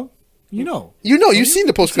 You want to know? You know. you've seen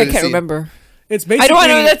the post I credit can't scene. remember. It's I basically. don't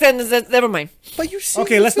want to know that. Never mind. But you've seen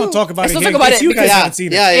Okay, the let's not film. talk about Let's it not here. talk about in case it you guys because- haven't seen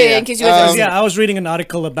it. Yeah, in case you guys haven't Yeah, I was reading an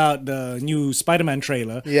article about the new Spider-Man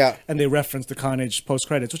trailer. Yeah. And they referenced the Carnage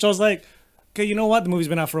post-credits, which I was like, okay, you know what? The movie's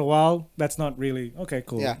been out for a while. That's not really... Okay,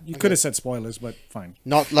 cool. Yeah, You okay. could have said spoilers, but fine.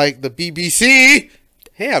 Not like the BBC.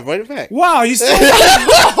 Hey, I brought it back. Wow, you still...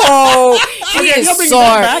 Oh, he Okay, if is you're bringing sore.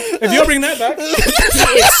 that back... If you're bringing that back... He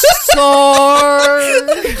is sore.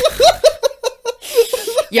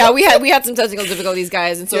 Yeah, we had some technical difficulties,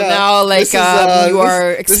 guys, and so Yeah, now this is, you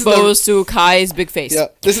are this is the- exposed to Kai's big face. Yeah,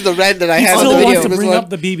 this is the rant that I I had on still on the video. want to Christmas bring one. up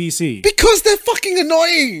the BBC. Because they're fucking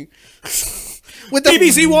annoying. With the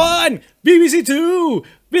BBC 1! BBC 2!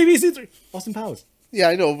 BBC 3! Austin Powers. Yeah,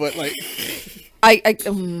 I know, but like I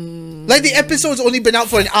the episode's only been out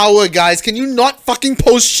for an hour, guys. Can you not fucking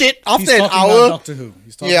post shit after He's an talking about hour? Doctor Who.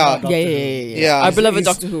 He's talking Yeah. about Doctor yeah, Who. yeah, yeah, yeah. Yeah. Our beloved He's-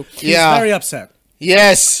 Doctor Who. He's Yeah. very upset.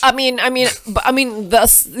 Yes. I mean, the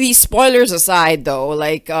spoilers aside, though,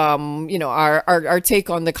 like, our take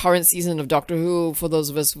on the current season of Doctor Who, for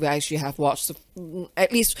those of us who actually have watched,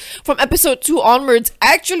 at least from episode 2 onwards,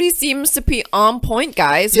 actually seems to be on point,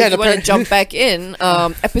 guys. Yeah, If you want to apparently- jump back in,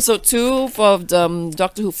 episode 2 for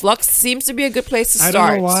Doctor Who Flux seems to be a good place to start. I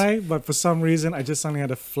don't know why, but for some reason, I just suddenly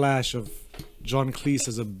had a flash of John Cleese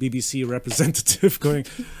as a BBC representative going,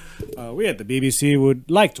 we at the BBC would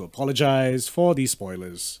like to apologize for the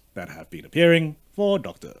spoilers that have been appearing for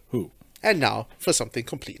Doctor Who. And now for something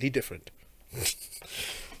completely different.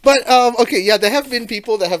 But okay, yeah, there have been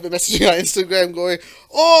people that have been messaging on Instagram going,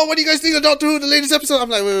 "Oh, what do you guys think of Doctor Who, the latest episode?" I'm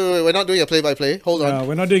like, wait, we're not doing a play-by-play. Hold on,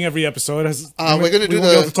 We're not doing every episode. we're gonna do won't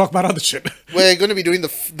be able the- to talk about other shit. we're going to be doing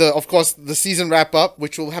the of course the season wrap up,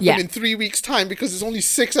 which will happen Yeah. in 3 weeks' time because it's only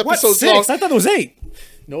 6 What, episodes 6? long. I thought it was 8.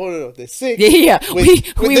 No, there's 6. Yeah. This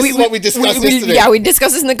is what we discussed yesterday. Yeah, we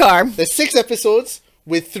discussed this in the car. There's 6 episodes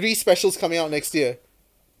with 3 specials coming out next year.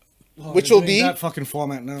 Which They're will doing be- that fucking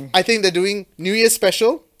format now. I think they're doing New Year's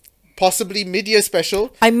special, possibly mid-year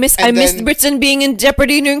special. I missed and then- Britain being in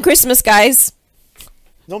jeopardy during Christmas, guys.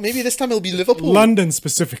 No, maybe this time it'll be Liverpool. London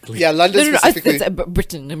specifically. Yeah, London No, specifically. it's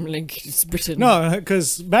Britain. I'm like, it's Britain. No,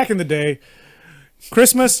 because back in the day,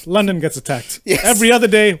 Christmas, London gets attacked. Yes. Every other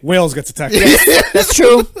day, Wales gets attacked. That's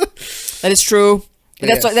true. That is true.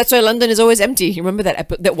 Yes. That's why London is always empty. You remember that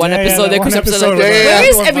that one Yeah, yeah, episode, that that one Christmas episode episode? was Like, like, where yeah, is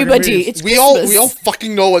everyone fucking everybody? leaves. It's we all Christmas.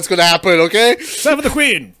 fucking know what's gonna happen, okay? Save for the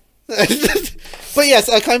Queen. But yes,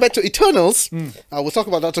 coming back to Eternals, we'll talk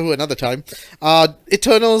about Doctor Who another time.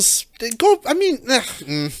 Eternals, they go. I mean,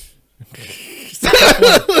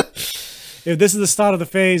 If this is the start of the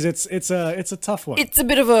phase, it's a tough one. It's a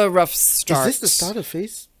bit of a rough start. is this the start of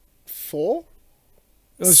Phase 4?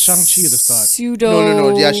 It was Shang-Chi at the start.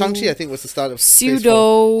 Pseudo. No. Yeah, Shang-Chi I think was the start of Phase 4. Pseudo.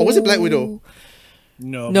 Or was it Black Widow?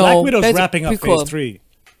 No, No, Black Widow's that's wrapping up prequel. phase 3.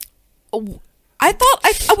 I thought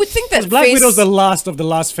I would think that Black phase, Widow's the last of the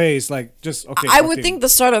last phase. Like, just okay. I would okay. think the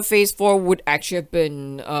start of Phase 4 would actually have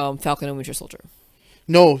been Falcon and Winter Soldier.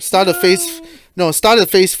 No, start of Phase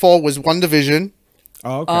 4 was WandaVision.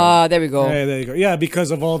 Oh, okay. There we go. Yeah, there you go. Yeah, because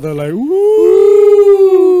of all the like.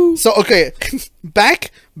 Woo! So okay,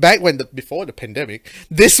 back when before the pandemic,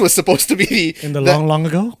 this was supposed to be In the long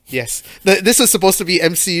ago. yes, this was supposed to be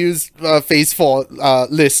MCU's Phase 4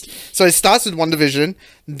 list. So it starts with WandaVision,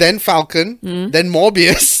 then Falcon, then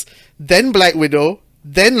Morbius, then Black Widow,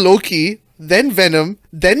 then Loki, then Venom,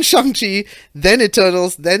 then Shang-Chi, then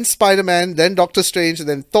Eternals, then Spider-Man, then Doctor Strange,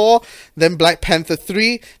 then Thor, then Black Panther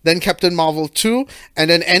 3, then Captain Marvel 2, and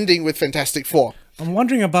then ending with Fantastic Four. I'm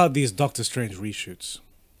wondering about these Doctor Strange reshoots.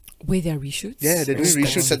 Wait, they're reshoots? Yeah, they're doing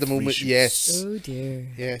reshoots at the moment. Reshoots. Yes. Oh dear.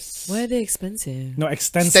 Yes. Why are they expensive? No,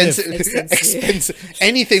 extensive. Expensive.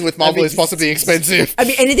 Anything with Marvel is possibly expensive. I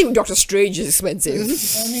mean, anything with Doctor Strange is expensive.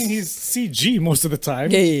 I mean, he's CG most of the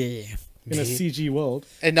time yeah. in a CG world.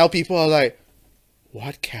 And now people are like,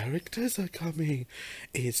 what characters are coming?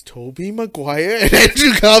 Is Tobey Maguire and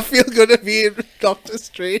Andrew Garfield gonna be in Doctor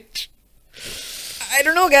Strange? I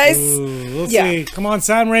don't know, guys. Ooh, we'll Yeah. see. Come on,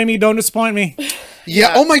 Sam Raimi, don't disappoint me.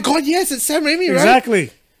 Yeah. Oh my God. Yes, it's Sam Raimi, right?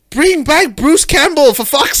 Exactly. Bring back Bruce Campbell for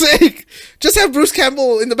fuck's sake. Just have Bruce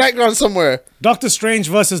Campbell in the background somewhere. Doctor Strange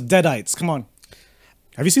versus Deadites. Come on.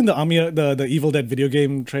 Have you seen the Evil Dead video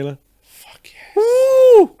game trailer? Fuck yes.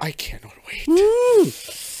 Woo! I cannot wait. Woo!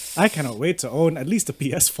 I cannot wait to own at least a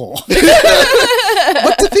PS4.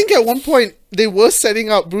 But to think at one point they were setting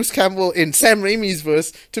up Bruce Campbell in Sam Raimi's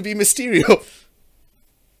verse to be Mysterio.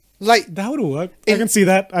 Like That would work. I can see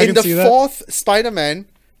that. I in can the see that. fourth Spider-Man,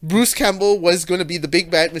 Bruce Campbell was going to be the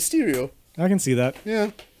big bad Mysterio. I can see that.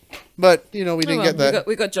 Yeah. But, we Oh, didn't well, get that.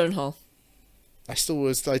 We got John Hall. I still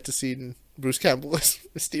would like to see Bruce Campbell as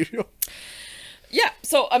Mysterio. Yeah,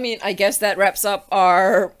 so I mean, I guess that wraps up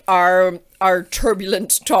our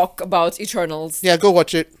turbulent talk about Eternals. Yeah, go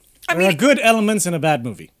watch it. There are good elements in a bad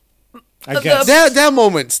movie. I The- guess. There are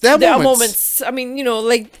moments. There There are are moments. moments. I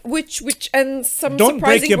mean, which and some Don't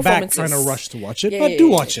surprising break your back performances. trying to rush to watch it, Yeah, but yeah, do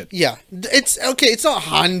yeah, watch it. Yeah. It's okay. It's not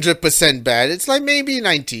 100% bad. It's like maybe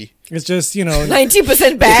 90. It's just,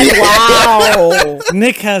 90% bad. Wow.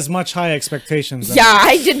 Nick has much higher expectations. Than Yeah,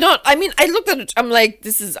 I did not. I mean, I looked at it. I'm like,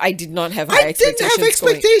 I did not have high I didn't have expectations.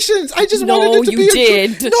 going- expectations. I just No, wanted it to you be a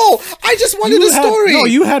did. No, I just wanted a story. No,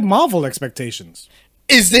 you had Marvel expectations.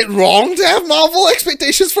 Is it wrong to have Marvel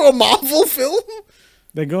expectations for a Marvel film?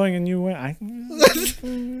 They're going a new way.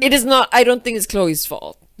 It is not. I don't think it's Chloe's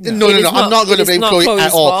fault. No. It is I'm not going to it is blame not Chloe Chloe's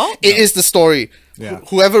at all. fault. It is the story. Yeah.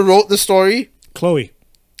 Whoever wrote the story. Chloe.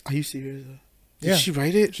 Are you serious? Did Yeah. she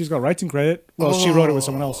write it? She's got writing credit. Well, she wrote it with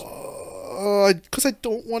someone else. Because I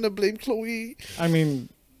don't want to blame Chloe. I mean,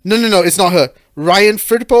 No, it's not her. Ryan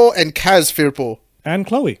Firpo and Kaz Firpo. and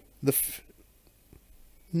Chloe. The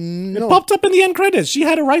It popped up in the end credits. She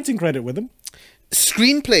had a writing credit with him.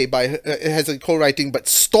 screenplay by her, has a co-writing, but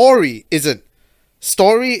story isn't.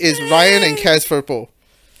 Story is Ryan and Kaz Firpo.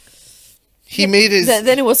 He made his.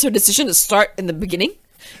 Then it was her decision to start in the beginning.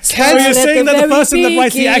 So Kaz, you're saying that the person that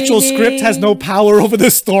writes the actual script has no power over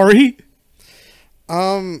the story?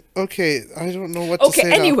 Okay, I don't know what to Okay, say.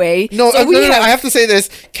 now. anyway, No, so we no, have- I have to say this.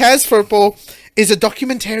 Kaz Firpo is a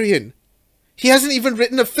documentarian. He hasn't even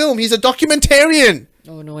written a film. He's a documentarian.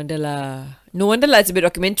 Oh, no wonder lah. No wonder lah. It's a bit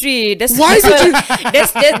documentary. That's Why that's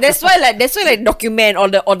did why, that's why like document all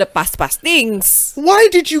the past things Why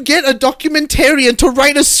did you get a documentarian to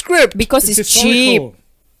write a script? because it's cheap historical.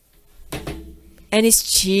 and it's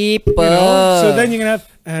cheaper. So then you're going to have,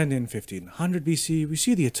 and in 1500 BC, we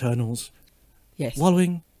see the Eternals yes.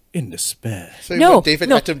 wallowing in despair. So you No, got David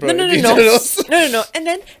no, Attenborough. no, in no, no, no, Eternals. no.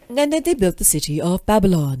 And then they built the city of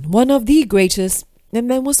Babylon, one of the greatest and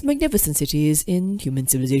most magnificent cities in human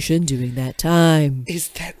civilization during that time. Is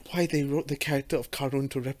that why they wrote the character of Karun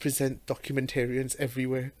to represent documentarians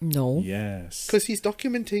everywhere? No. Yes. Because he's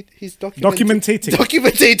documentating.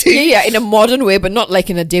 Documentating. Yeah, in a modern way, but not like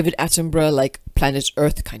in a David Attenborough, like Planet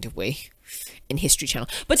Earth kind of way in History Channel.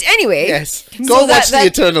 But anyway, Yes. so Go watch that- the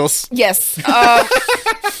Eternals. Yes.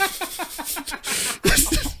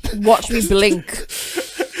 Watch me blink.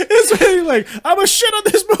 It's You're like, I'm a shit on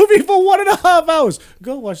this movie for 1.5 hours.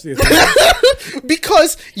 Go watch the Eternals.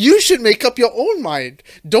 Because you should make up your own mind.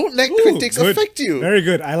 Don't let critics Good. affect you. Very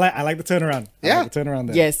good. I like the turnaround. I Yeah. like the turnaround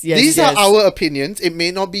there. Yes, yes. These yes. are our opinions. It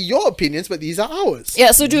may not be your opinions, but these are ours.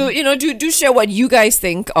 Yeah, so do share what you guys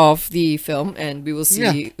think of the film, and we will see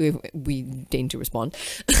Yeah. if we deign to respond.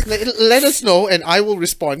 Let us know, and I will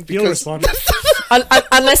respond. You'll Because respond.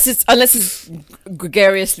 unless it's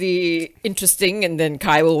gregariously interesting, and then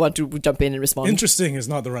Kai will want to jump in and respond. Interesting is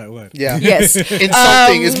not the right word. yeah, Yes.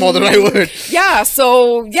 insulting is more the right word. Yeah.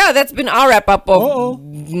 So yeah, that's been our wrap up of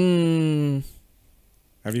Uh-oh.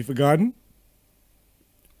 Have you forgotten?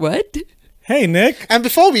 what? Hey, Nick. And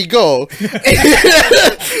before we go,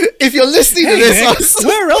 if you're listening to Hey, this, Nick.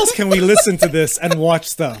 Where else can we listen to this and watch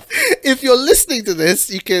stuff? if you're listening to this,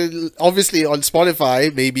 you can obviously on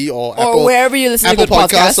Spotify, maybe, or Apple, wherever you listen Apple to good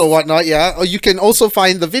podcasts. or whatnot. Yeah, or you can also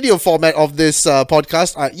find the video format of this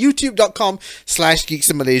podcast at youtube.com/Geeks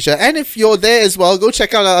in Malaysia. And if you're there as well, go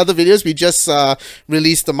check out our other videos. We just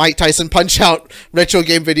released the Mike Tyson Punch Out retro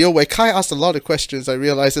game video where Kai asked a lot of questions. I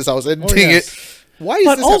realized as I was editing yes. it. Why is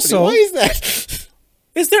But this also- happening? Why is that?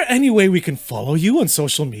 Is there any way we can follow you on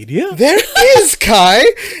social media? There is, Kai.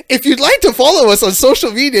 If you'd like to follow us on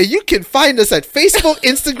social media, you can find us at Facebook,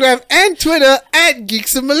 Instagram, and Twitter at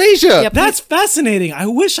Geeks in Malaysia. Yep. That's fascinating. I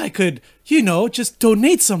wish I could, just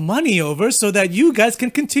donate some money over so that you guys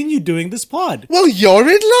can continue doing this pod. Well, you're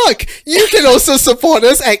in luck. You can also support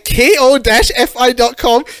us at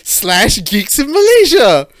ko-fi.com/Geeks in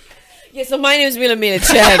Malaysia. Yeah. So my name is Mila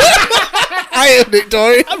Chen. I am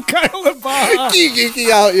Victoria. I'm Kyle Labar. Geeking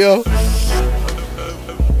out, yo.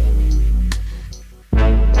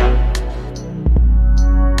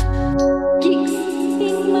 Geeks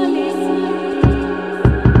in Malaysia.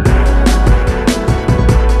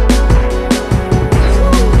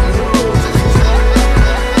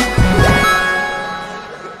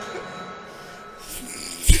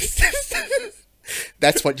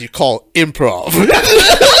 That's what you call improv.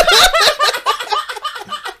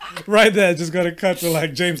 Right there, just got to cut to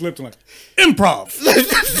like James Lipton, like improv.